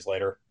 4 days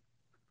later,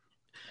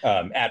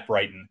 at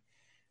Brighton.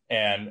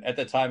 And at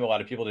the time, a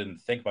lot of people didn't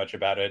think much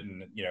about it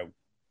and,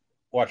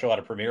 watch a lot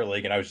of Premier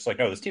League. And I was just like,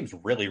 no, this team's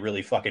really,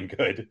 really fucking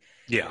good.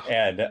 Yeah.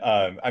 And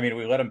I mean,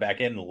 we let them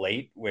back in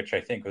late, which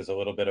I think was a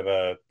little bit of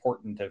a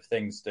portent of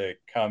things to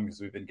come because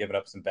we've been giving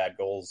up some bad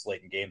goals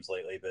late in games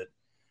lately. But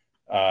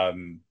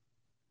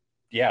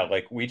yeah,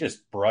 like we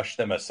just brushed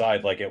them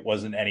aside like it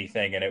wasn't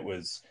anything. And it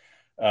was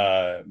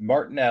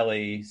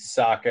Martinelli,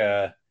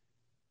 Saka,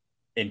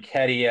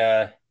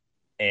 Nketiah,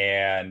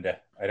 and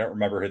I don't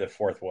remember who the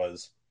fourth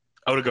was,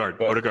 Odegaard,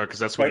 but because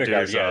that's where he did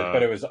Odegaard, his. yeah,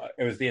 but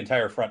it was the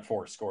entire front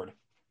four scored.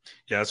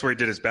 Yeah, that's where he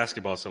did his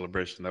basketball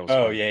celebration. That was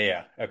Oh fun. yeah,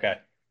 yeah, okay,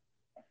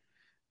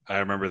 I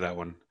remember that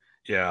one.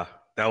 Yeah,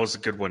 that was a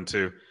good one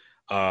too.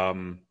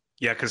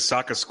 Yeah, because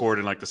Saka scored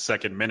in like the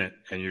second minute,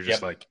 and you're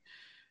just yep, like,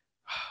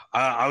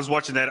 I was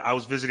watching that. I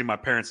was visiting my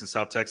parents in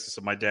South Texas,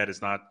 and my dad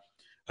is not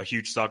a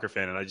huge soccer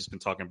fan, and I just been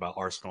talking about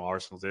Arsenal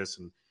this,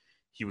 and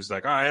he was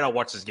like, "All right, I'll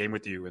watch this game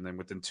with you." And then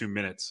within 2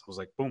 minutes, I was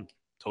like, "Boom,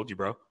 told you,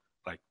 bro!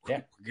 Like,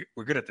 yeah,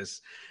 we're good at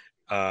this."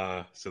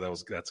 So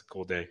that's a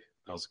cool day.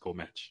 That was a cool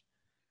match.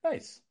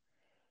 nice.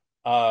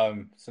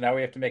 So now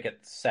we have to make it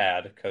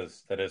sad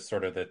because that is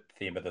sort of the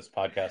theme of this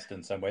podcast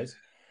in some ways.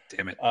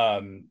 Damn it.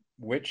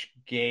 Which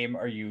game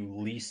are you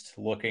least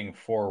looking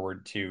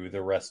forward to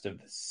the rest of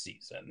the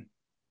season?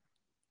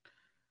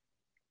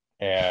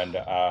 And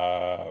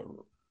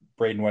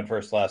Braden went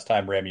first last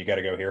time. Ram, you got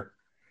to go here.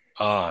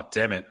 Ah,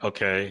 damn it.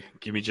 Okay,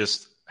 give me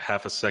just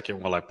half a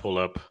second while I pull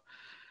up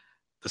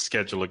the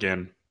schedule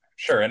again.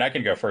 Sure, and I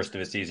can go first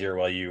if it's easier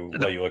while you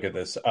No, look at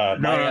this. My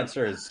no.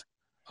 answer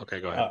Okay,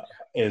 go ahead. uh,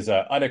 is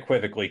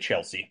unequivocally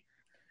Chelsea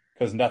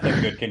because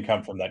nothing good can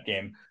come from that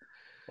game.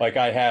 Like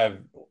I have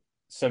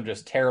some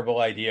just terrible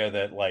idea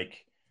that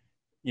like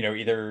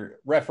either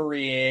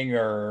refereeing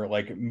or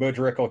like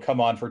Mudryk will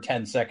come on for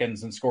 10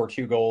 seconds and score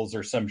two goals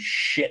or some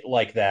shit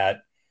like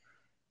that.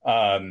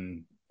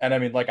 And I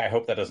mean, like, I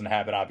hope that doesn't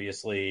happen,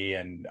 obviously,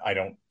 and I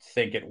don't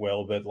think it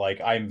will, but like,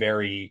 I'm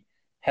very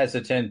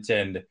hesitant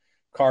and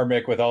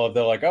karmic with all of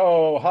the like,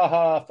 oh,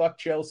 haha, fuck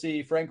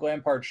Chelsea, Frank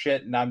Lampard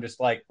shit. And I'm just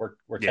like, we're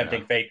Yeah,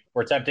 tempting fate.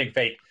 We're tempting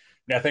fate.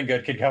 Nothing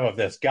good can come of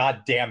this.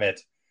 God damn it.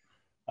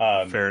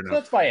 fair So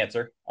that's enough. my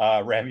answer.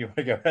 Ram, you want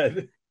to go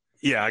ahead?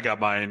 Yeah, I got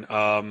mine.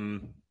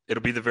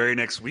 It'll be the very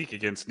next week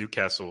against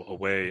Newcastle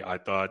away. I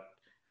thought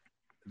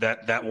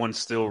that one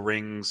still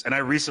rings, and I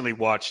recently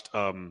watched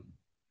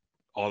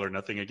all or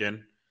nothing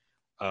again,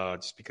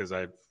 just because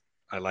I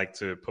like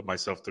to put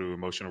myself through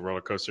emotional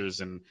roller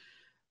coasters. And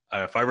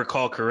if I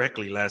recall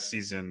correctly, last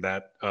season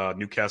that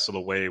Newcastle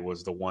away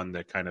was the one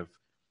that kind of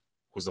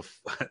was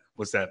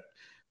was that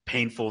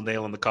painful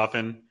nail in the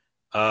coffin.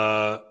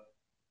 And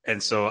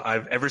so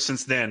I've ever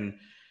since then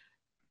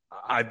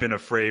I've been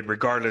afraid,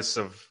 regardless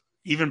of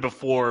even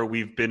before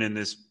we've been in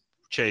this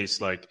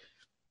chase, like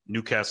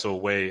Newcastle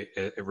away,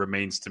 it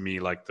remains to me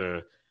like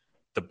the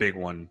big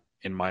one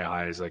in my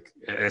eyes. Like,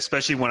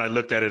 especially when I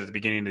looked at it at the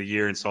beginning of the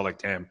year and saw like,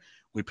 damn,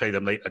 we played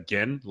them late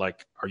again.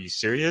 Like, are you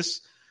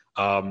serious?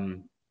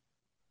 And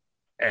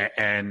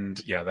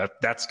yeah,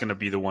 that's going to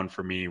be the one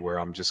for me where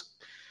I'm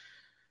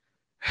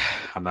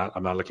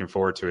not looking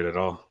forward to it at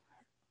all.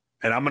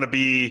 And I'm going to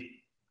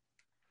be,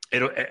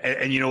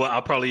 and you know what?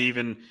 I'll probably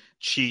even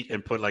cheat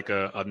and put like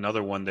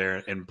another one there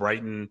in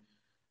Brighton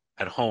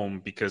at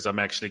home, because I'm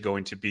actually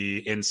going to be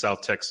in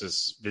South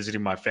Texas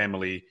visiting my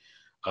family,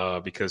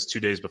 because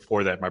 2 days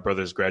before that, my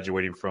brother is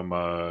graduating from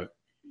UT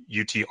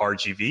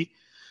RGV.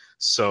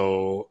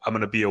 So I'm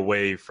going to be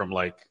away from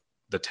like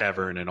the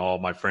tavern and all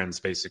my friends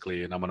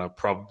basically. And I'm going to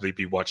probably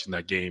be watching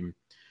that game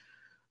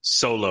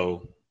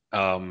solo.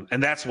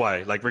 And that's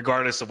why, like,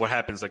 regardless of what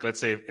happens, like, let's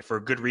say if for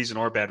a good reason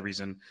or a bad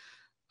reason,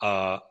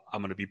 I'm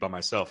going to be by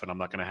myself and I'm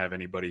not going to have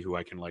anybody who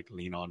I can like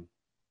lean on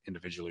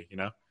individually, you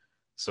know?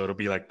 So it'll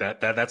be like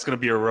that. That's going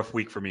to be a rough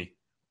week for me.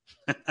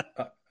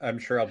 I'm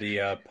sure I'll be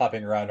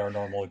popping around our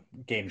normal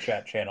game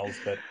chat channels,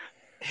 but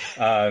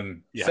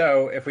Yeah.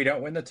 so if we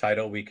don't win the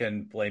title, we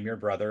can blame your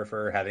brother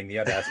for having the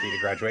audacity to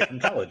graduate from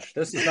college.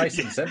 This is nice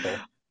and simple.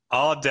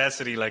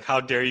 Audacity, like,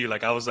 how dare you?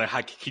 Like, I was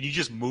like, can you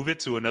just move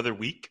it to another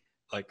week,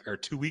 like, or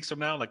 2 weeks from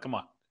now? Like, come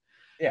on.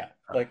 Yeah,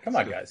 like, come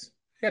on, guys.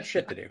 We got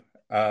shit to do.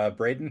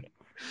 Braden?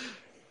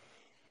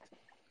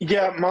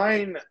 Yeah,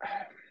 mine.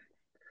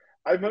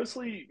 I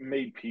mostly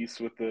made peace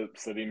with the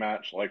City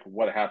match. Like,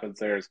 what happens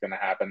there is going to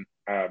happen.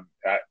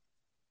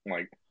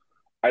 Like,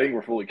 I think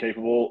we're fully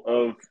capable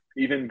of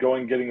even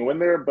getting a win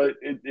there, but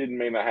it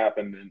may not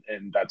happen,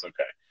 and that's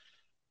okay.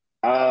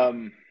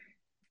 Um,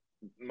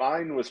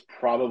 Mine was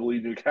probably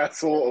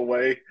Newcastle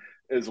away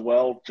as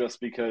well,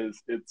 just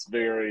because it's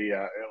very.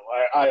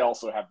 I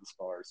also have the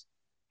scars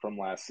from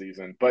last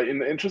season, but in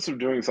the interest of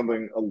doing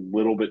something a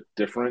little bit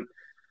different,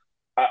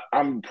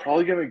 I'm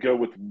probably going to go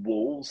with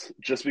Wolves,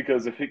 just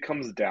because if it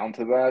comes down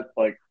to that,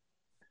 like,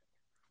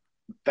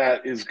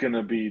 that is going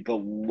to be the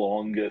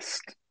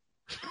longest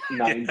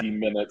 90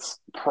 minutes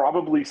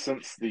probably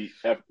since the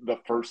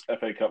first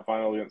FA Cup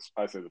final against,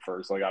 I say the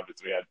first, like,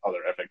 obviously we had other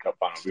FA Cup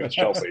finals against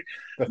Chelsea.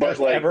 The but first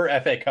like, ever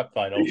FA Cup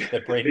final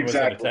that Braden was in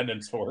exactly.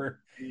 attendance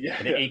for Yeah,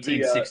 in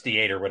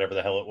 1868 or whatever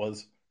the hell it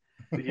was.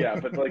 yeah,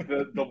 but like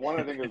the one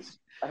I think it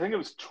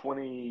was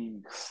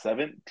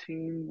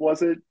 2017,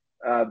 was it?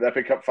 The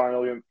FA Cup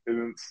final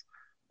against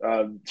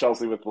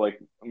Chelsea, with like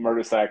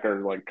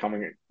Mertesacker like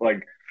coming,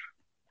 like,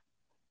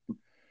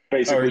 Oh, are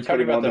you basically talking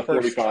putting about on the the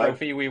first 45.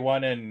 trophy we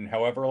won in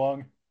however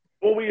long?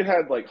 Well, we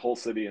had like Hull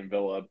City and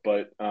Villa,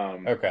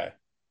 Okay.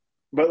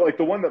 but like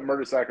the one that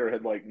Mertesacker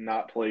had like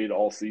not played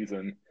all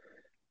season,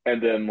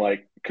 and then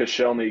like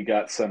Koscielny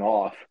got sent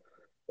off,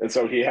 and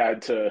so he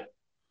had to,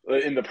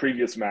 in the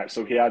previous match,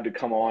 so he had to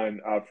come on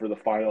for the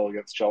final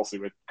against Chelsea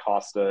with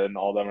Costa and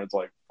all them. And it's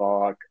like,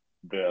 fuck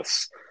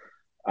this.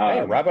 Hey,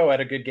 Um, Robbo had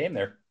a good game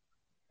there.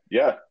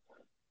 yeah,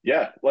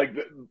 yeah. Like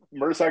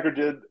Mertesacker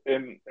did,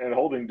 and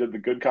Holding did the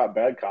good cop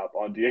bad cop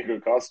on Diego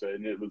Costa,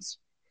 and it was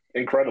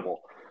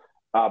incredible.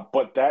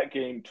 But that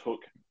game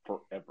took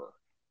forever.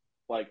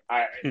 Like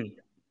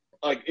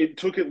like it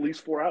took at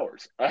least 4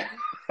 hours. Yeah.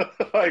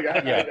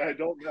 I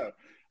don't know.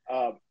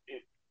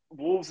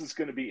 Wolves is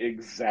going to be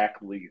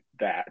exactly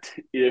that.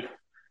 If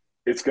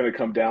it's going to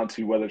come down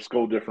to whether it's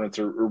goal difference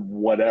or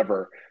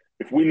whatever,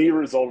 if we need a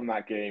result in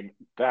that game,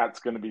 that's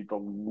going to be the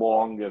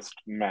longest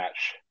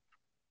match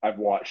I've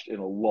watched in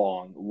a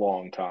long,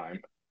 long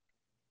time.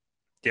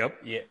 Yep.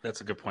 Yeah. That's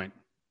a good point.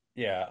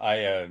 Yeah.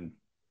 I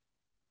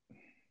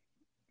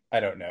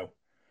don't know.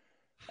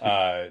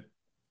 Uh,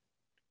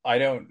 I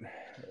don't.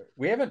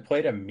 We haven't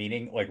played a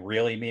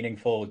really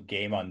meaningful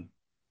game on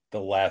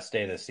the last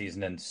day of the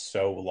season in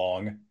so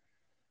long.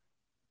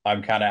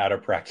 I'm kind of out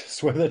of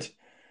practice with it.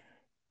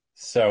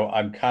 So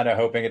I'm kind of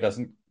hoping it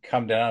doesn't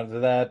come down to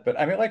that. But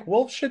I mean, like,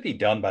 Wolves should be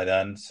done by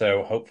then.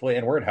 So hopefully,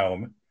 and we're at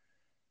home.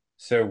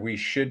 So we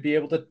should be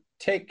able to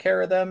take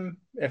care of them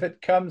if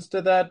it comes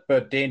to that.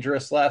 But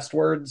dangerous last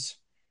words.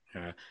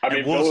 Yeah. I And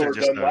mean, Wolves Villa are were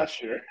just done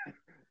last year.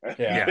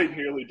 Yeah. They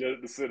nearly did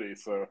it to City.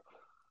 So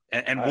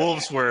and I,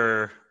 Wolves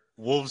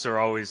are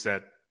always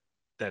that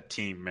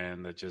team,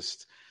 man, that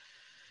just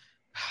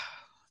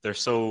they're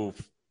so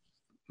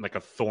like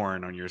a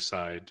thorn on your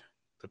side.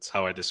 That's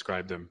how I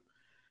describe them.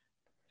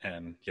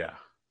 And yeah,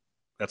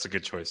 that's a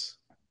good choice.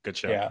 Good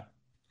shout. Yeah.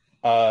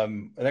 I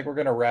think we're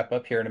going to wrap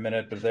up here in a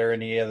minute, but are there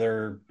any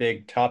other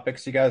big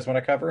topics you guys want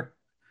to cover?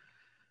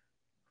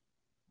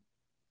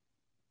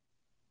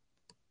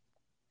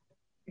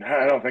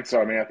 I don't think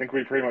so. I mean, I think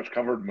we pretty much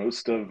covered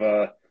most of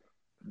the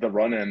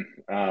run in,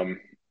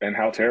 and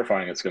how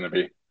terrifying it's going to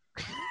be.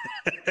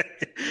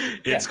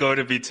 It's going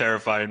to be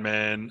terrifying,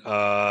 man.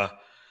 Yeah,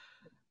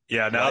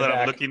 now that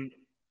I'm looking,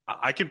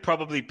 I can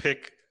probably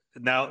pick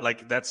now,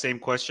 like that same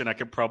question. I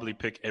could probably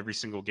pick every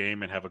single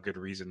game and have a good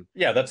reason.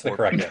 Yeah, that's the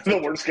correct answer.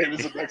 The worst game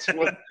is the next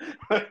one.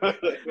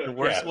 The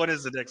worst one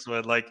is the next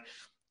one. Like,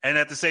 and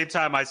at the same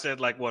time, I said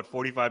like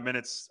 45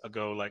 minutes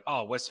ago, like,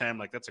 oh, West Ham,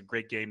 like that's a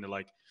great game to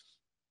like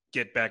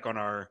get back on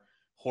our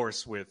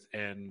horse with,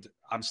 and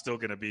I'm still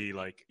gonna be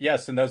like,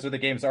 yes, and those are the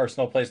games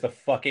Arsenal plays the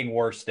fucking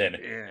worst in.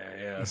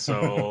 yeah.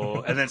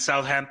 So, and then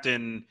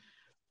Southampton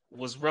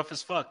was rough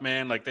as fuck,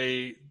 man. Like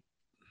they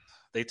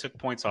took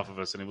points off of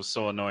us, and it was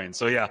so annoying.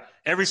 So yeah,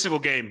 every single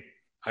game,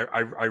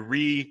 I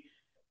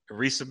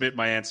resubmit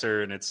my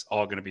answer, and it's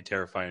all gonna be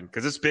terrifying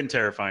because it's been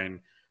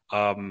terrifying.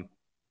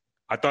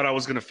 I thought I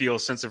was gonna feel a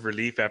sense of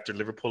relief after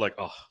Liverpool, like,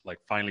 oh, like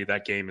finally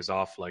that game is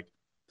off, like,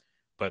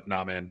 but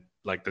nah, man.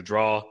 Like the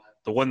draw,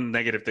 the one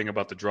negative thing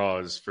about the draw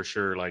is for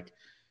sure, like,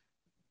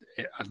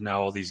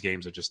 now all these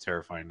games are just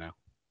terrifying now.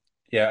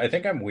 Yeah, I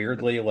think I'm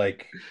weirdly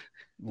like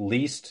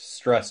least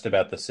stressed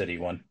about the City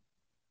one.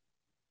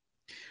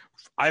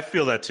 I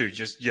feel that too.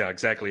 Just yeah,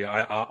 exactly.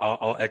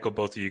 I'll echo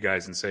both of you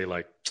guys and say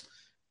like,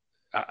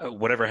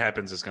 whatever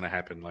happens is gonna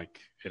happen. Like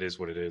it is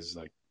what it is.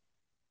 Like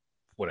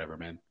whatever,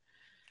 man.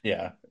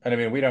 Yeah, and I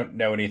mean we don't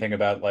know anything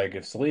about like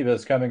if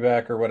Saliba's coming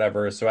back or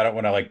whatever, so I don't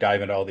want to like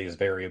dive into all these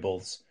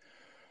variables.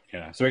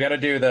 Yeah. So we got to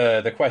do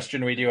the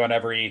question we do on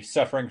every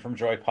Suffering from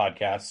Joy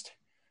podcast.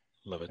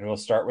 Love it. And we'll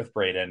start with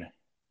Braden.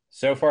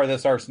 So far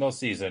this Arsenal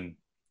season,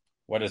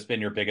 what has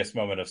been your biggest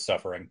moment of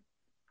suffering?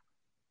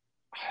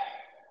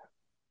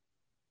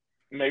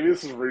 Maybe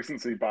this is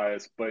recency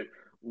bias, but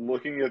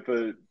looking at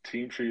the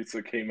team sheets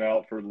that came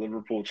out for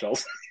Liverpool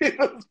Chelsea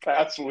this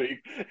past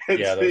week and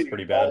Yeah, that was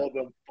pretty bad. all of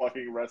them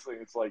fucking wrestling,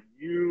 it's like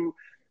you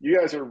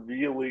guys are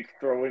really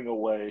throwing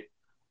away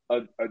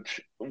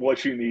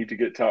what you need to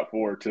get top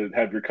four to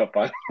have your cup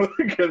final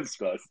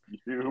against us.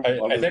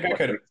 I think I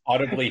could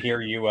audibly hear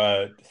you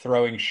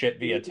throwing shit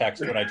via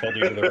text when I told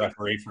you who the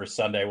referee for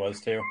Sunday was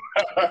too.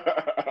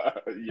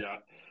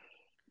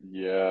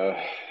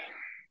 Yeah.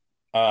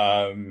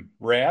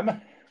 Ram,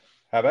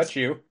 how about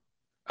you?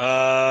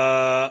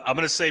 I'm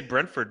gonna say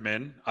Brentford,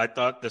 man. I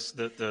thought the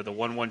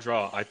 1-1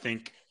 draw. I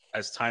think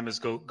as time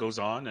goes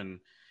on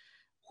and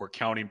we're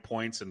counting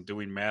points and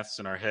doing maths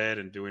in our head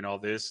and doing all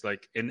this,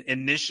 like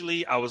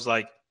initially I was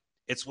like,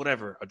 it's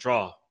whatever, a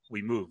draw,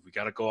 we move, we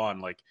got to go on,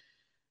 like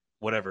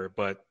whatever.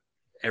 But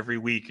every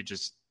week it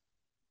just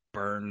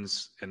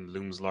burns and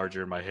looms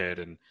larger in my head,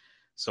 and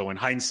so in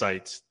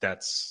hindsight,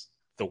 that's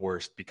the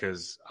worst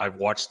because I've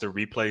watched the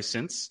replay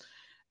since,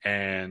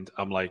 and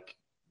I'm like,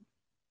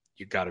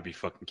 you got to be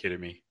fucking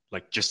kidding me!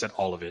 Like just at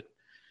all of it,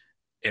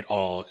 it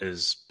all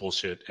is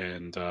bullshit,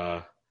 and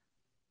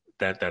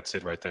that's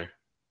it right there.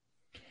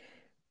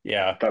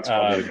 Yeah, that's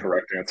probably the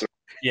correct answer.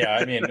 Yeah,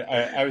 I mean,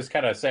 I was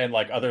kind of saying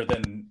like other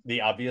than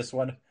the obvious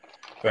one,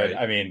 but Right.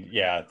 I mean,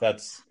 yeah,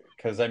 that's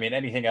because I mean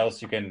anything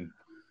else you can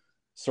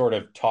sort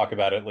of talk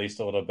about at least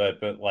a little bit,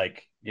 but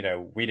like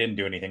we didn't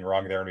do anything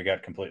wrong there and we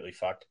got completely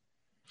fucked.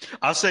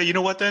 I'll say, you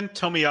know what then?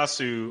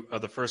 Tomiyasu,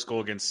 the first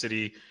goal against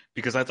City,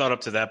 because I thought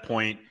up to that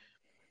point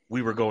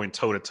we were going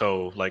toe to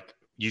toe, like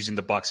using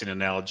the boxing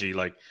analogy,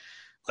 like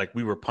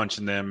we were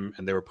punching them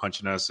and they were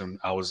punching us, and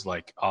I was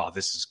like, oh,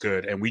 this is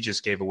good. And we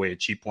just gave away a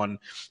cheap one.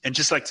 And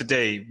just like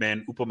today,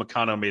 man,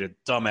 Upamecano made a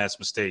dumbass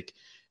mistake.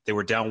 They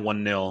were down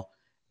 1-0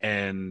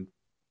 and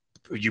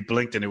you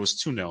blinked and it was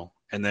 2-0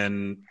 and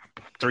then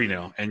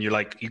 3-0. And you're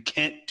like, you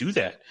can't do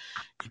that.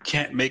 You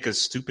can't make a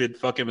stupid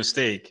fucking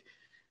mistake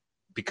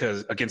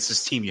because against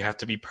this team you have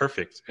to be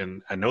perfect.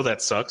 And I know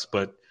that sucks,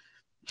 but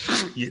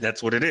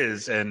that's what it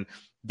is. And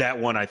that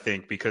one, I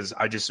think, because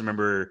I just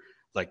remember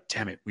like,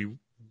 damn it,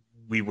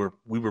 we were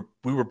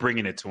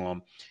bringing it to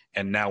them,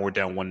 and now we're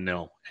down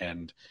 1-0,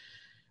 and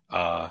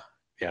yeah,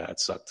 that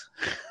sucked.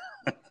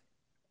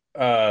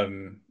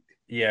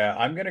 Yeah,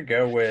 I'm gonna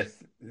go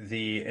with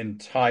the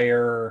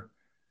entire.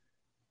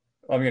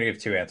 Well, I'm gonna give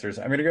two answers.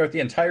 I'm gonna go with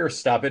the entire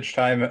stoppage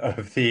time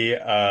of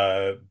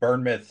the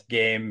Bournemouth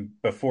game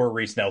before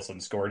Reece Nelson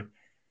scored.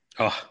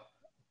 Oh,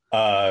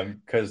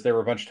 because there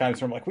were a bunch of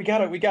times where I'm like, we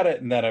got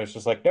it, and then I was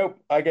just like, nope,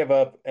 I give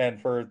up. And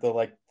for the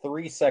like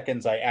 3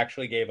 seconds I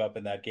actually gave up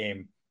in that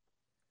game,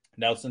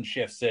 Nelson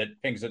shifts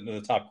it, pings it into the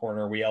top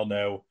corner. We all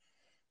know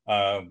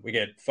we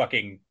get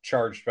fucking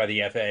charged by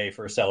the FA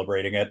for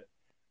celebrating it.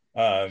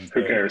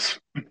 Who cares?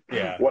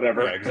 Yeah,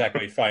 whatever. Yeah,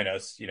 exactly. Fine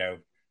us.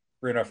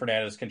 Bruno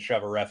Fernandes can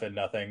shove a ref in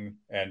nothing,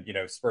 and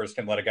Spurs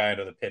can let a guy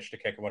into the pitch to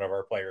kick one of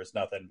our players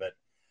nothing. But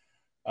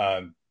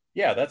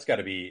yeah, that's got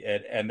to be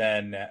it. And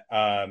then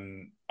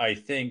I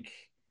think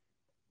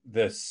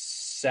the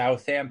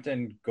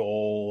Southampton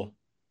goal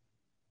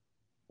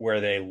where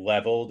they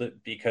leveled,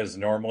 because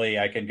normally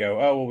I can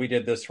go, oh, well, we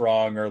did this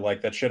wrong, or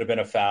like that should have been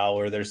a foul,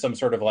 or there's some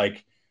sort of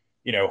like,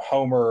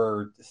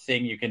 Homer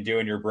thing you can do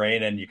in your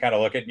brain, and you kind of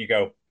look at it and you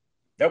go,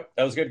 nope,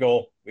 that was a good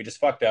goal. We just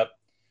fucked up.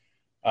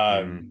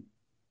 And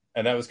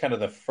that was kind of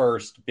the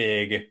first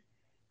big,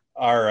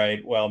 all right,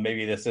 well,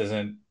 maybe this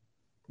isn't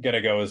going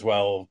to go as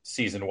well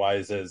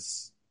season-wise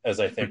as as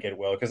I think it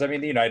will. Because, I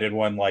mean, the United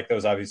one, like, that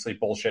was obviously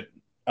bullshit,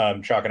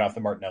 chalking off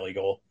the Martinelli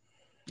goal.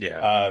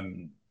 Yeah.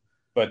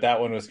 But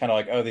that one was kind of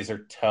like, oh, these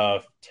are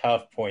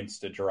tough points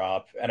to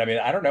drop. And, I mean,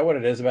 I don't know what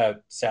it is about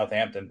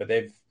Southampton, but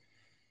they've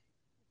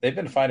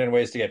been finding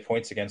ways to get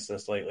points against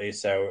us lately.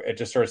 So it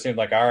just sort of seemed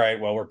like, all right,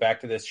 well, we're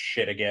back to this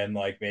shit again.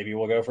 Like, maybe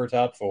we'll go for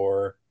top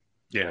 4.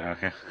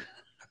 Yeah.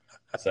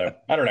 So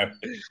I don't know.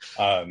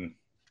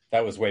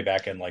 That was way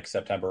back in like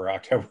September or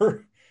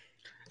October.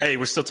 Hey,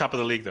 we're still top of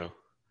the league, though.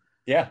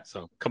 Yeah.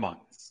 So come on.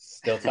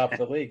 Still top of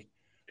the league.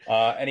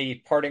 Any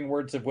parting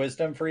words of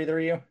wisdom for either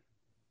of you?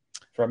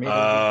 From either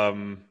of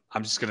you?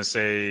 I'm just going to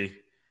say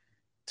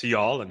to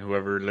y'all and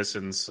whoever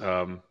listens,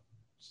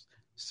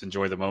 just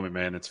enjoy the moment,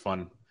 man. It's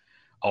fun.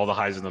 All the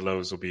highs and the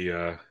lows will be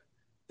they're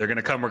going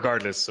to come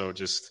regardless. So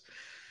just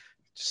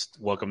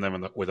welcome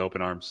them with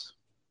open arms.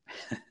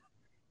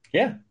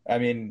 Yeah. I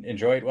mean,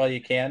 enjoy it while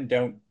you can.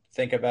 Don't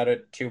think about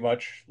it too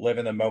much. Live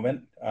in the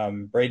moment.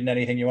 Braden,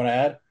 anything you want to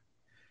add?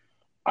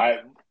 I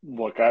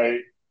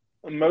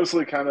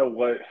mostly kind of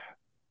what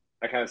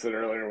I kind of said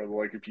earlier with,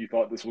 like, if you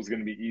thought this was going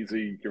to be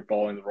easy, you're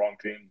following the wrong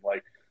team.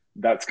 Like,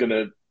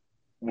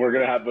 we're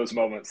going to have those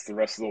moments the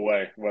rest of the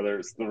way, whether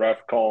it's the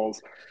ref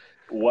calls,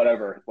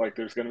 whatever. Like,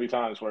 there's going to be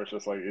times where it's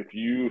just like, if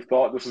you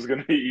thought this was going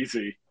to be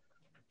easy,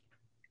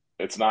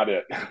 it's not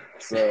it.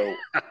 So,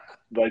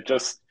 like,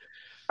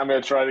 I'm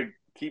going to try to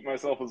keep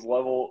myself as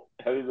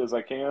level-headed as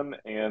I can,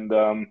 and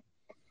God,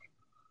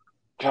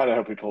 I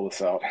hope we pull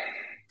this out.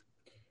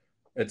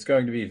 It's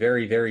going to be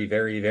very, very,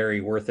 very,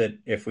 very worth it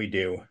if we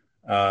do.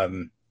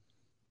 And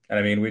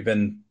I mean, we've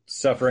been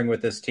suffering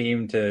with this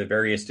team to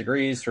various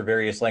degrees for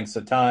various lengths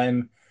of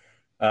time.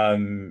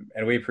 And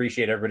we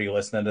appreciate everybody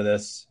listening to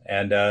this.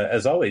 And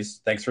as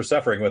always, thanks for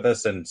suffering with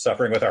us and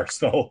suffering with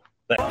Arsenal.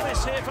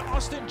 Promise here for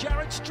Austin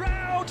Jarrett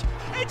Stroud.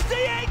 It's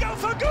Diego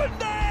for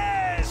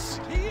goodness!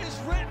 He has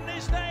written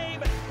his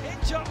name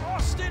into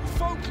Austin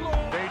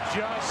folklore. They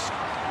just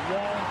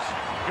won't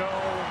go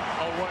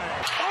away.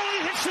 Oh,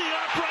 he hits the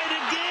upright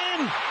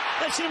again!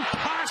 That's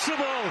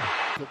impossible!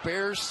 The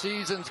Bears'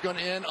 season's going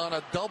to end on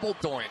a double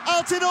doink.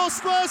 Altidore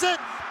squares it.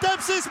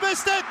 Dempsey's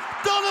missed it.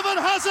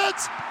 Donovan has it.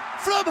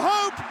 From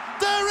hope,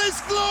 there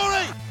is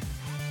glory.